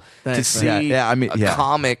cool Thanks, to Brad. see Yeah, I mean, a yeah.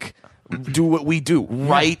 comic do what we do,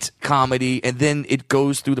 write comedy, and then it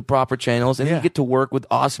goes through the proper channels, and Yeah. you get to work with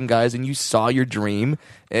awesome guys, and you saw your dream,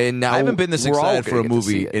 and now I haven't been this we're all excited for a gonna get to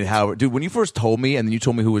see movie it. in Howard. Dude, when you first told me and then you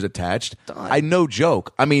told me who was attached, I no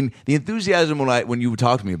joke. I mean, the enthusiasm when you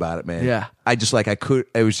talked to me about it, man. Yeah. I just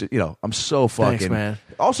it was, I'm so fucking. Thanks, man.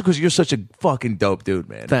 Also because you're such a fucking dope dude,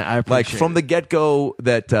 man. I appreciate like from it. the get-go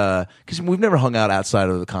that, because we've never hung out outside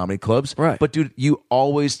of the comedy clubs. Right. But dude, you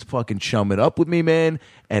always fucking chum it up with me, man.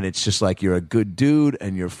 And it's just like, you're a good dude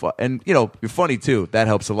and you're and you're funny too. That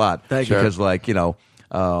helps a lot. Thank you. Because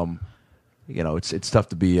it's tough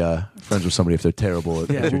to be friends with somebody if they're terrible at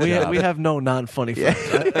Yeah, their we job. have no non-funny friends.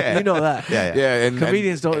 Right? You know that. Yeah. Yeah, and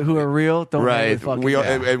Comedians who are real don't right. really fucking We all,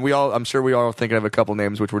 and we all. I'm sure we all are thinking of a couple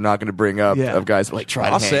names which we're not going to bring up Yeah. of guys like try.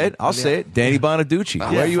 I'll say it. I'll say it. Danny Bonaducci.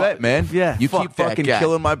 Where you at, man? Yeah. You Fuck keep that fucking guy.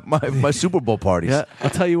 killing my Super Bowl parties. Yeah, I'll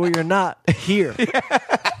tell you where you're not here.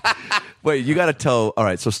 Wait, you got to tell. All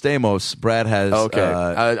right, so Stamos, Brad has. Okay,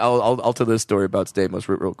 I'll tell this story about Stamos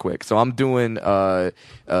real quick. So I'm doing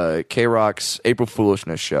K-Rock's April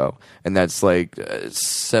Foolishness show, and that's like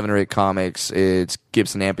 7 or 8 comics. It's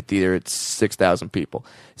Gibson Amphitheater. It's 6,000 people.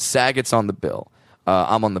 Saget's on the bill.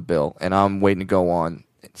 I'm on the bill, and I'm waiting to go on.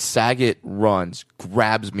 Saget runs,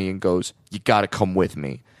 grabs me, and goes, "You got to come with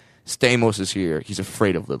me. Stamos is here. He's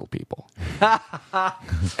afraid of little people."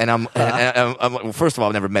 and I'm well, first of all,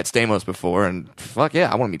 I've never met Stamos before, and fuck yeah,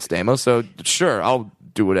 I want to meet Stamos. So sure, I'll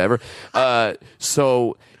do whatever.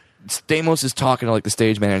 So Stamos is talking to like the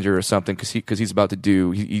stage manager or something because he's about to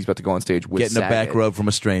go on stage with getting a back rub from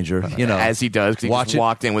a stranger, as he does because he just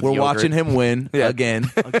walked in with we're yogurt. watching him win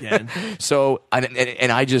again. So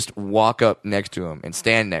and I just walk up next to him and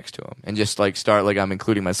stand next to him and just like start like I'm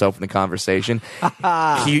including myself in the conversation.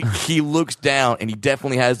 he looks down and he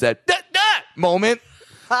definitely has that moment.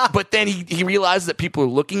 But then he realizes that people are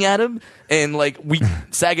looking at him, and like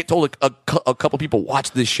Saget told a couple people,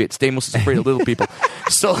 watch this shit. Stamos is afraid of little people,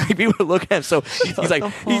 so like, people are looking at him. So he's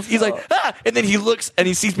like and then he looks and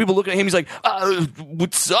he sees people looking at him. He's like,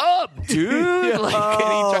 "What's up, dude?"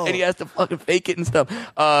 And he has to fucking fake it and stuff.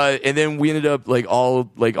 And then we ended up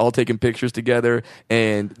all taking pictures together.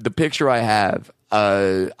 And the picture I have.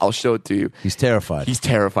 I'll show it to you. He's terrified. He's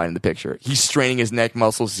terrified in the picture. He's straining his neck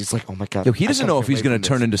muscles. He's like, "Oh my god!" Yo, he doesn't know if he's going to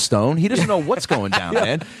turn into stone. He doesn't know what's going down,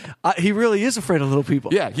 man. He really is afraid of little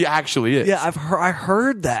people. Yeah, he actually is. Yeah, I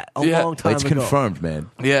heard that a long time It's ago. confirmed,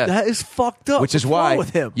 man. Yeah, That is fucked up. Which is What's why, wrong with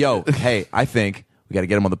him. yo, hey, I think we got to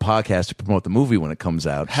get him on the podcast to promote the movie when it comes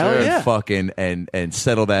out. Hell and yeah. fucking and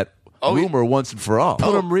settle that rumor once and for all.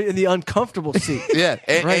 Put him in the uncomfortable seat. Yeah,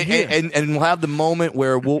 and, Right here. and we'll have the moment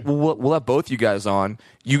where we'll have both you guys on.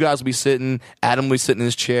 You guys will be sitting. Adam will be sitting in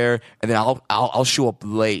his chair, and then I'll show up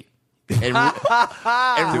late. And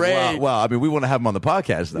Ray. Well, I mean, we want to have him on the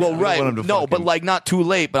podcast. Though. Well, We don't right. want him to No, fucking- but like not too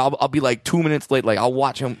late. But I'll be like 2 minutes late. Like I'll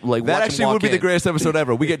watch him. Like that watch actually him walk would be the in. greatest episode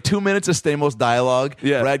ever. We get 2 minutes of Stamos dialogue.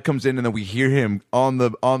 Yeah. Brad comes in, and then we hear him on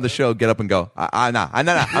the show get up and go, nah, I'm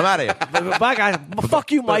out of here. Bye, guys.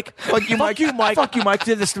 Fuck you, Mike. Fuck you, Mike. Fuck you, Mike. Fuck you, Mike.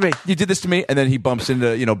 Did this to me. You did this to me, and then he bumps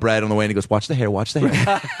into Brad on the way, and he goes, "Watch the hair, watch the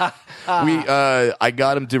hair." I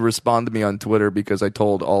got him to respond to me on Twitter because I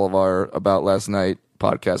told all of our About Last Night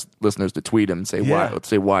podcast listeners to tweet him and say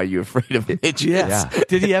why are you afraid of midgets? Yes. Yeah.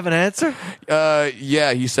 Did he have an answer?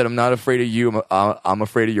 Yeah, he said, "I'm not afraid of you. I'm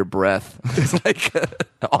afraid of your breath." It's like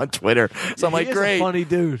on Twitter. So I'm He like, is a great, funny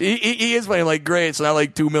dude. He is funny. I'm like, great. So now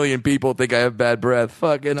like 2 million people think I have bad breath.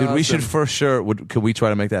 Fucking Dude, we awesome. should for sure. Could we try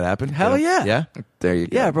to make that happen? Hell yeah. Yeah. There you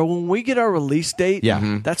go. Yeah, bro. When we get our release date,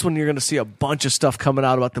 Yeah. that's when you're going to see a bunch of stuff coming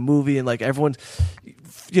out about the movie, and like everyone's,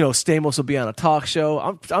 Stamos will be on a talk show.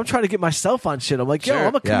 I'm trying to get myself on shit. I'm like, yo, Sure.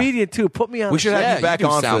 I'm a Yeah. comedian too. Put me on. We should a have show. you back you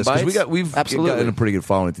do on for sound this because bites. we've Absolutely. gotten a pretty good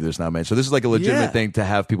following through this now, man. So this is like a legitimate Yeah. thing to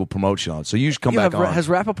have people promote you on. So you should come back on. Has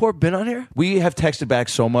Rappaport been on here? We have texted back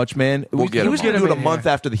so much, man. We'll get he him was on. going to do it Get a him in month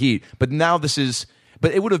here. after the heat, but now this is.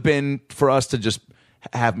 But it would have been for us to just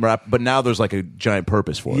have rap. But now there's like a giant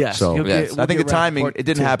purpose for it. Yes, So you'll get- I we'll think the get timing Rappaport it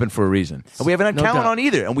didn't too. happen for a reason. And we haven't had No Callan doubt. on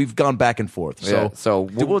either, and we've gone back and forth. Yeah, so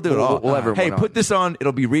Dude, we'll do it all. we'll have everyone hey, on. put this on.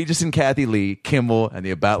 It'll be Regis and Kathy Lee, Kimmel, and the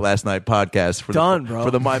About Last Night podcast for Done, the, bro. for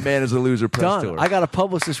the My Man Is a Loser press Done. tour. I got a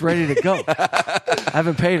publicist ready to go. I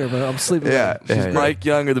haven't paid her, but I'm sleeping. Yeah. with her. She's Mike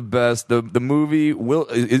Young are the best. The movie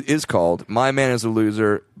is called My Man Is a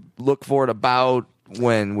Loser. Look for it about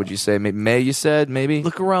when would you say? Maybe May? You said maybe.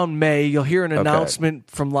 Look around May. You'll hear an announcement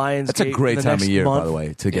from Lionsgate. That's a great the time next of year, month. by the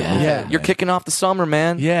way, to get Yeah. moving. Yeah. You're kicking off the summer,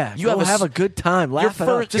 man. Yeah, you go have have a good time. Your Laugh it up.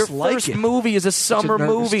 first, Just your like first it. movie is a summer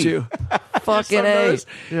nervous, movie. too. Fucking A.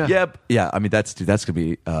 Yeah. Yep. Yeah. I mean, that's gonna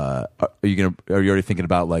be. Are you already thinking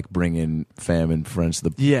about like bringing fam and friends to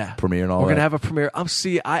the Yeah, premiere and all We're that? gonna have a premiere. I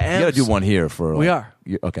am. You gotta do one here for. We like, are.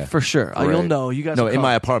 Okay. For sure. Great. You'll know. You guys. No, will in come.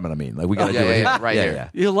 my apartment. I mean, like we gotta yeah, do it. yeah, here. yeah, right here.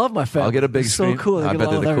 You'll love my family. I'll get a big It's so screen. cool. They I get bet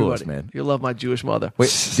along they're with the coolest, everybody. man. You'll love my Jewish mother.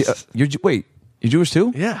 Wait, you're Jewish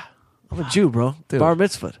too? Yeah, I'm a Jew, bro. Dude. Bar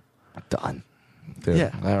mitzvah. Done. Dude.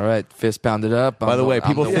 Yeah. All right, fist pounded up. By the way,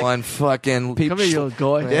 people I'm the think- one fucking. Come here, you little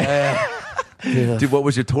goy. Dude, what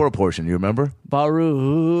was your Torah portion? You remember?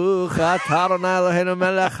 Baruch atah Adonai Eloheinu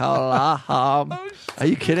melech haolam. Are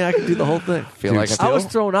you kidding? I can do the whole thing. Feel like I was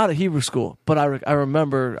thrown out of Hebrew school, but I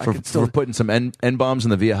remember I could still. For putting some N bombs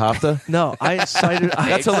in the Via Hafta? No, I incited.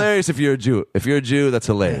 That's hilarious if you're a Jew. If you're a Jew, that's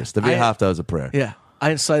hilarious. The Via Hafta is a prayer. Yeah,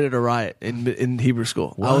 I incited a riot in Hebrew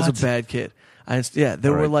school. I was a What? bad kid. There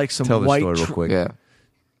All were right, like some tell the white. story real quick. Yeah.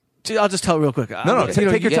 I'll just tell real quick. No, You know,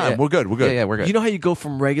 take your yeah, time. yeah. We're good. We're good. Yeah, we're good. You know how you go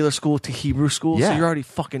from regular school to Hebrew school? Yeah. So you're already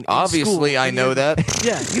fucking in Obviously, school. I know that.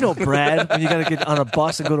 Yeah, you know Brad, when you got to get on a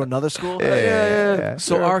bus and go to another school. Yeah.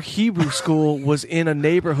 So our Hebrew school was in a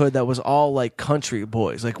neighborhood that was all like country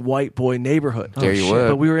boys, like white boy neighborhood. There you were.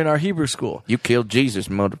 But we were in our Hebrew school, You killed Jesus,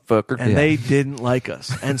 motherfucker. and they didn't like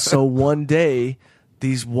us. And so one day,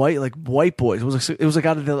 these white boys, it was like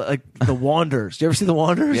out of the Wanderers. You ever see the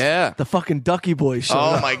Wanderers? Yeah. The fucking Ducky Boys showed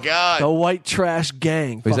Oh up. my God. The white trash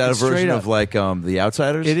gang. Is that a fucking straight version up. of like The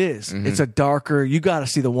Outsiders? It is. It's a darker. You got to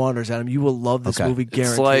see the Wanderers, Adam. You will love this Okay. movie.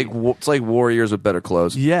 Guaranteed. It's like Warriors with better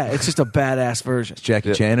clothes. Yeah, it's just a badass version.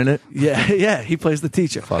 Jackie Chan in it? Yeah, he plays the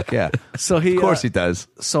teacher. Fuck yeah. So he, Of course he does.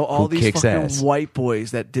 So all Who these kicks fucking ass. white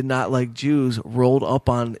boys that did not like Jews rolled up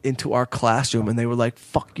into our classroom, and they were like,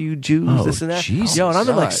 "Fuck you, Jews!" Oh, this and that. Jesus. Yo, and I'm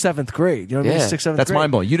in like God. 7th grade. You know what I mean? Yeah. 6th, 7th That's grade.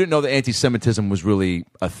 mind blowing. You didn't know that anti-Semitism was really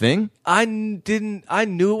a thing? I didn't. I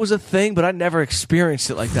knew it was a thing, but I never experienced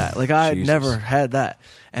it like that. Like I had Jesus. never had that.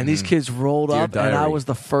 And these kids rolled Dear up, and I diary. was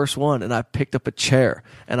the first one. And I picked up a chair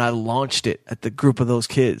and I launched it at the group of those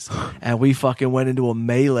kids, and we fucking went into a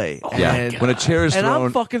melee. Yeah. And, When a chair is and thrown,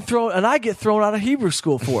 I'm fucking thrown, and I get thrown out of Hebrew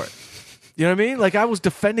school for it. You know what I mean? Like I was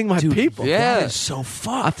defending my people. yeah. That is so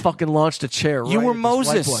fucked. I fucking launched a chair. You right were at this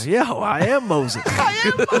white Moses. boy. Yeah, I am Moses.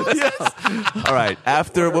 all right,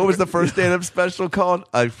 after, what was the first stand-up special called?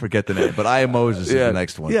 I forget the name, but I Am Moses is the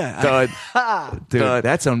next one. Yeah. Dude,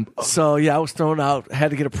 that's on. So yeah, I was thrown out.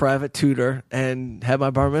 Had to get a private tutor and had my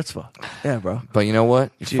bar mitzvah. Yeah, bro. But you know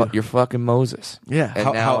what? Jew. You're fucking Moses. Yeah. And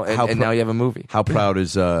How- now, how and pro- now you have a movie. How proud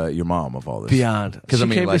is your mom of all this? Beyond. Because She I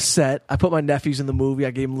mean, came like, to set. I put my nephews in the movie.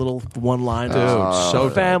 I gave them little one line. Dude, so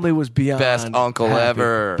the family was beyond Best uncle happy.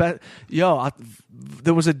 ever.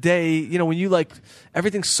 There was a day, you know, when you like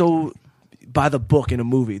everything's so by the book in a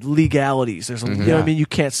movie, legalities. There's, you know what I mean. You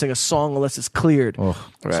can't sing a song unless it's cleared. Ugh.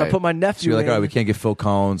 So I Right. put my So nephew you're like, in. all right, we can't get Phil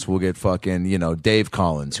Collins. We'll get fucking, Dave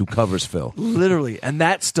Collins, who covers Phil. Literally, and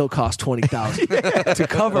that still cost $20,000 to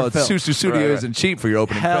cover Well, Phil. Susu Studio Right. isn't cheap for your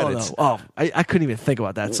opening Hell credits. no! Oh, I couldn't even think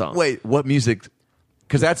about that song. Wait, what music?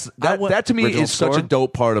 Because that to me Original is such a score?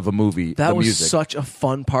 dope part of a movie. That the was music. such a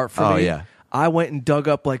fun part for Oh, me. yeah. I went and dug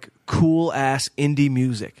up like cool ass indie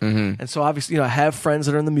music, and so obviously, I have friends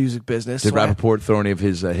that are in the music business. Did so Rappaport throw any of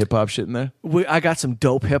his hip hop shit in there? I got some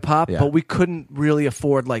dope hip hop, Yeah. but we couldn't really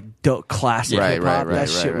afford like dope classic Right, hip hop. right, That right,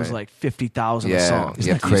 shit was right. like $50,000 a Yeah, song. you have to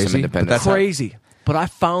use some crazy? independent But that's stuff. Crazy. But I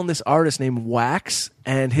found this artist named Wax,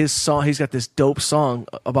 and his song. He's got this dope song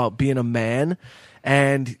about being a man,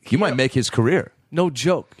 and You might make his career. no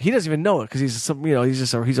joke. He doesn't even know it because he's some.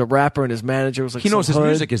 He's a rapper, and his manager was like He knows some his hood.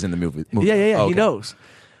 music is in the movie. Yeah. Oh, He okay. knows.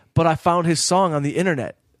 But I found his song on the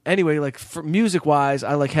internet. Anyway, like for music wise,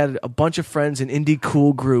 I like had a bunch of friends in indie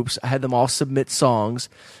cool groups. I had them all submit songs,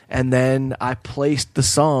 and then I placed the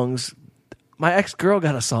songs. My ex girl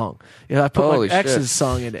got a song. I put Holy my ex's shit.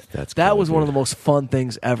 song in it. That's that cool, was one of dude. the most fun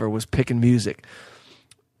things ever. Was picking music.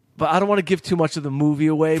 But I don't want to give too much of the movie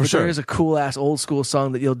away. For But sure. there is a cool ass old school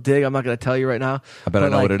song that you'll dig. I'm not going to tell you right now. I bet I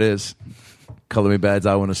know what it is. Color Me Bad's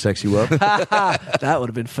I Want to Sex You Up. That would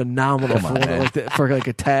have been phenomenal Come for on, one man. for like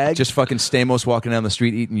a tag. Just fucking Stamos walking down the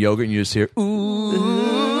street eating yogurt, and you just hear,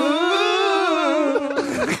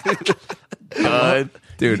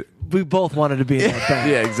 dude. we both wanted to be in that band.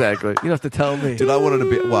 Yeah, exactly. You don't have to tell me. Dude, I wanted to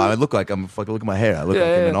be. Well, I look like I'm fucking. Look at my hair. I look like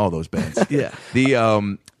I'm in all those bands. Yeah. The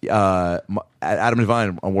Adam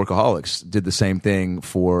Devine on Workaholics did the same thing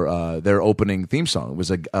for their opening theme song. It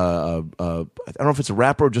was I don't know if it's a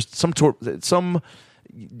rapper or just some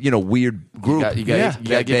weird group. You got to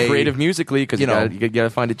that get they creative musically because you got to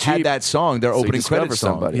find it cheap. had that song, their So you opening discover credits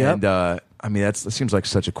song. somebody. Yep. And I mean, that seems like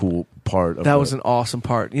such a cool part. Of That was an awesome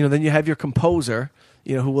part. Then you have your composer,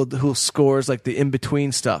 who scores like the in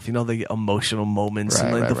between stuff. The emotional moments and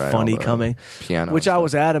Right, like right, the right, funny all the coming. piano Which and I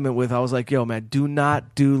was adamant with. I was like, yo, man, do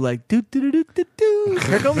not do like do do do do do.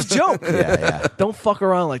 Here comes joke. yeah. Don't fuck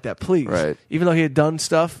around like that, please. Right. Even though he had done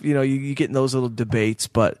stuff, you get in those little debates,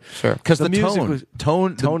 but Sure. because the music tone, was-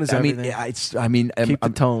 tone tone is I mean, everything. yeah, it's. I mean, keep the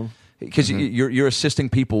tone. because you're assisting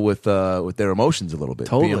people with their emotions a little bit,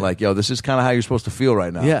 Totally. being like, "Yo, this is kind of how you're supposed to feel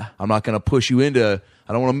right now." Yeah. I'm not going to push you into.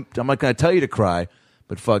 I'm not going to tell you to cry,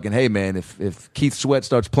 but fucking, hey, man, if Keith Sweat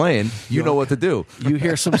starts playing, you know what to do. You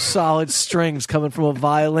hear some solid strings coming from a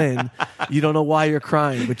violin. You don't know why you're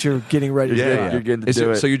crying, but you're getting ready. to cry. You're getting to Is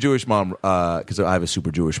do it. So your Jewish mom, because I have a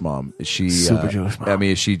super Jewish mom. Is she Super Jewish mom. I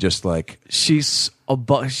mean, is she just like, She's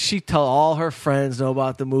she tell all her friends know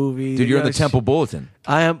about the movie. dude? You're in the she- Temple Bulletin.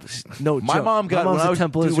 I am no. My joke. mom got- My when mom's I in was-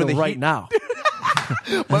 Temple dude, when Israel the right heat- now.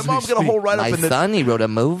 My mom's got a whole write up My in the. son, he wrote a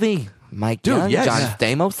movie. Mike Dude, Young, yes. John Yeah.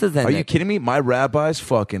 Stamos is in Are it. you kidding me? My rabbis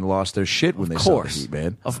fucking lost their shit when they saw the Heat,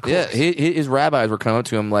 man. Of course. Yeah, his rabbis were coming up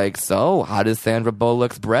to him like, "So, how does Sandra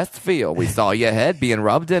Bullock's breath feel? We saw your head being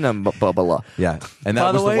rubbed in him, blah blah blah." Yeah, and that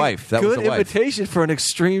By was the way, the wife. That good was the wife. invitation for an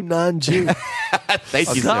extreme non-Jew.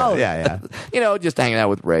 Thank you, Solid. sir. Yeah. You know, just hanging out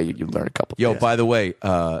with Ray, you learn a couple. Yo, things. by the way,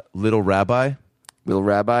 little rabbi. Little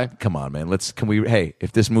rabbi. Come on, man. Hey,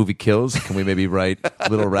 if this movie kills, can we maybe write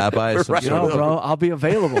Little Rabbi? As some Right. sort Yo, of- bro, I'll be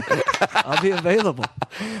available. I'll be available.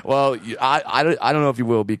 Well, I don't know if you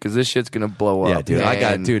will because this shit's gonna blow up. Yeah, dude, I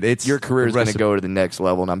got- and dude, it's your career is the gonna rest of- go to the next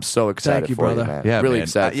level, and I'm so excited Thank you, for you, brother. man. Yeah, really man.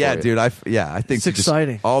 excited. Yeah, for you. dude. I think It's you just-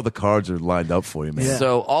 exciting. all the cards are lined up for you, man. Yeah.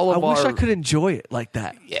 So all I of wish our I could enjoy it like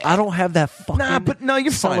that. Yeah. I don't have that fucking Nah, but no,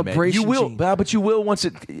 you're fine, man. celebration You will, gene. but you will once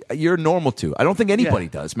you're normal to. I don't think anybody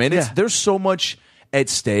Yeah. does, man. Yeah. There's so much at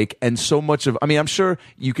stake and so much of. I mean, I'm sure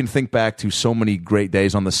you can think back to so many great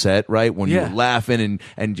days on the set, right? When Yeah. you're laughing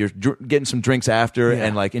and you're getting some drinks after Yeah.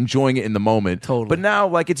 and like enjoying it in the moment. Totally. But now,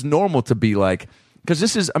 like, it's normal to be like, because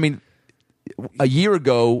this is, I mean. A year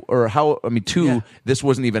ago, or two, Yeah. this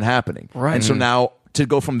wasn't even happening, Right. And so now to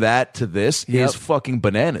go from that to this Yep. is fucking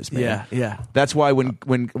bananas, man. Yeah, yeah. That's why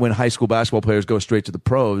when high school basketball players go straight to the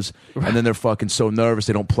pros and then they're fucking so nervous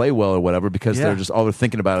they don't play well or whatever because Yeah. they're just all they're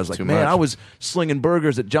thinking about is like, Too man, much. I was slinging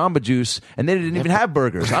burgers at Jamba Juice and they didn't even have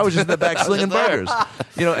burgers. I was just in the back slinging just there.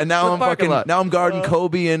 burgers, and now The I'm parking fucking lot. now I'm guarding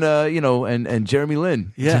Kobe and and Jeremy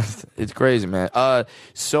Lin. Yeah. It's crazy, man.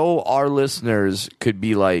 So our listeners could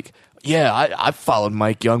be like, yeah, I followed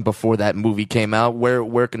Mike Young before that movie came out.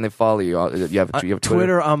 Where can they follow you? You have Twitter?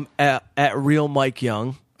 Twitter, I'm at real Mike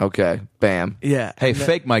Young. Okay, bam. Yeah. Hey, And then-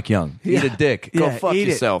 fake Mike Young, eat a dick. Go Yeah, fuck eat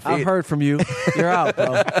it. yourself. I've Eat- heard from you. You're out,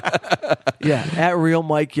 bro. Yeah, at real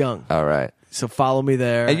Mike Young. All right. So follow me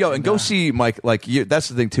there. And go see Mike. Like, that's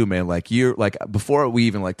the thing too, man. Like, you're like before we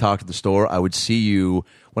even like talked at the store, I would see you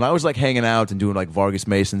when I was like hanging out and doing like Vargas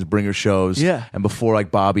Mason's bringer shows. Yeah. And before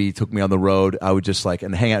like Bobby took me on the road, I would just like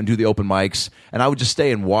and hang out and do the open mics, and I would just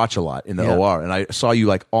stay and watch a lot in the Yeah. OR. And I saw you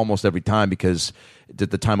like almost every time because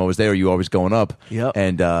at the time I was there, you were always going up. Yep.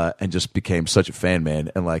 And just became such a fan,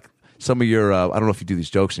 man. And like. Some of your, I don't know if you do these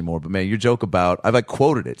jokes anymore, but man, your joke about, I've like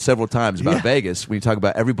quoted it several times about Yeah. Vegas when you talk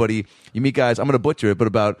about everybody, you meet guys, I'm going to butcher it, but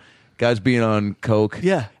about guys being on coke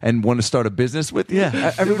Yeah. and want to start a business with you.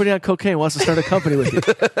 Yeah, everybody on cocaine wants to start a company with you.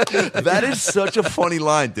 That is such a funny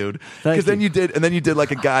line, dude. Thank Because then you. you did like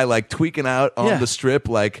a guy like tweaking out on Yeah. the strip,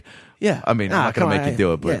 like, Yeah. I mean, I'm not going to make you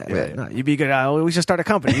do it, but yeah. No, you'd be good. We should start a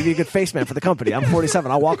company. You'd be a good face man for the company. I'm 47.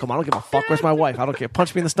 I'll walk home. I don't give a fuck. Where's my wife? I don't care.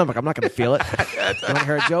 Punch me in the stomach. I'm not going to feel it. You want to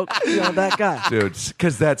hear a joke? That guy. dude,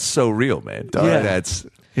 because that's so real, man. Dog. Yeah. That's,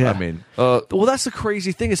 Yeah. I mean, Well, that's the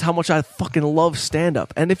crazy thing is how much I fucking love stand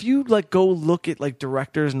up. And if you like go look at like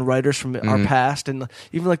directors and writers from our past and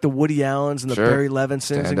even like the Woody Allens and the Sure. Barry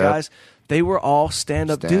Levinsons and Stand up. guys, they were all stand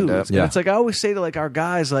up Stand dudes. up. And Yeah. it's like I always say to like our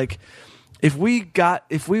guys like if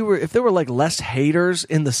there were like less haters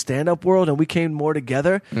in the stand up world and we came more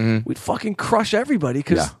together, we'd fucking crush everybody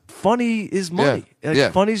because Yeah. funny is money. Yeah. Like, Yeah.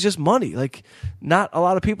 Funny's just money. Like not a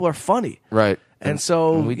lot of people are funny. Right. And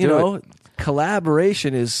so, we you do know, it.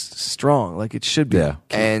 collaboration is strong, like it should be. yeah.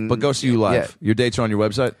 And But go see you live. Yeah. Your dates are on your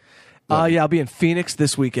website? Yeah, I'll be in Phoenix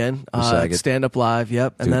this weekend. Saget. Stand Up Live,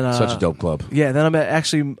 yep. Dude, And then such a dope club. Yeah, then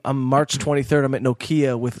I'm March 23rd. I'm at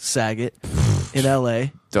Nokia with Saget in LA.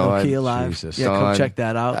 Done. Nokia Live. Jesus. Yeah, come Done. check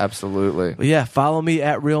that out. Absolutely. But yeah, follow me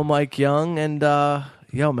at Real Mike Young and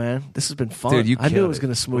yo man, this has been fun. Dude, you I knew killed it was it.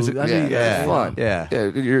 gonna smooth. I knew Yeah, you guys it's had fun. Yeah.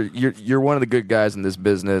 You're one of the good guys in this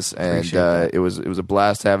business, and Appreciate that. it was a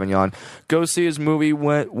blast having you on. Go see his movie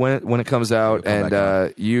when it comes out, We'll come and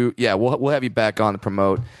back we'll have you back on to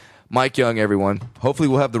promote Mike Young. Everyone, Hopefully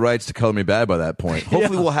we'll have the rights to Color Me Bad by that point.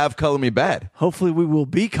 Hopefully we'll have Color Me Bad. Hopefully we will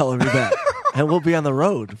be Color Me Back. And we'll be on the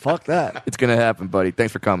road. Fuck that. it's gonna happen, buddy.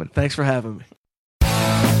 Thanks for coming. Thanks for having me.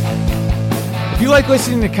 If you like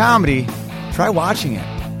listening to comedy, try watching it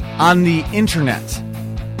on the internet.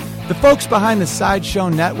 The folks behind the Sideshow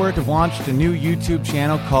Network have launched a new YouTube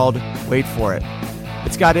channel called Wait For It.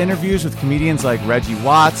 It's got interviews with comedians like Reggie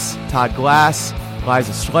Watts, Todd Glass,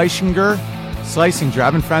 Liza Schlesinger.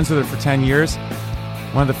 I've been friends with her for 10 years.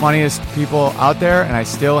 One of the funniest people out there, and I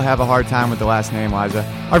still have a hard time with the last name, Liza.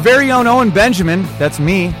 Our very own Owen Benjamin, that's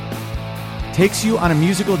me, takes you on a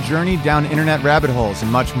musical journey down internet rabbit holes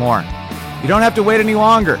and much more. You don't have to wait any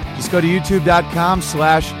longer. Just go to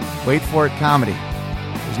youtube.com/waitforitcomedy.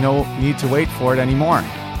 There's no need to wait for it anymore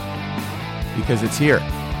because it's here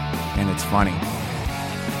and it's funny.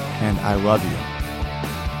 And I love you.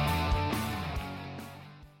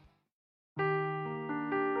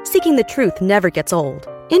 Seeking the truth never gets old.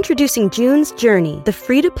 Introducing June's Journey, the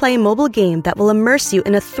free-to-play mobile game that will immerse you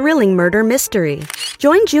in a thrilling murder mystery.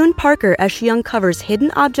 Join June Parker as she uncovers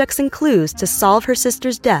hidden objects and clues to solve her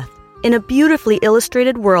sister's death in a beautifully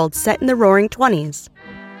illustrated world set in the Roaring '20s.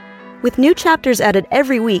 With new chapters added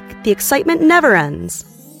every week, the excitement never ends.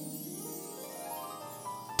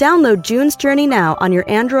 Download June's Journey now on your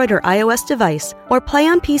Android or iOS device or play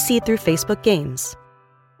on PC through Facebook Games.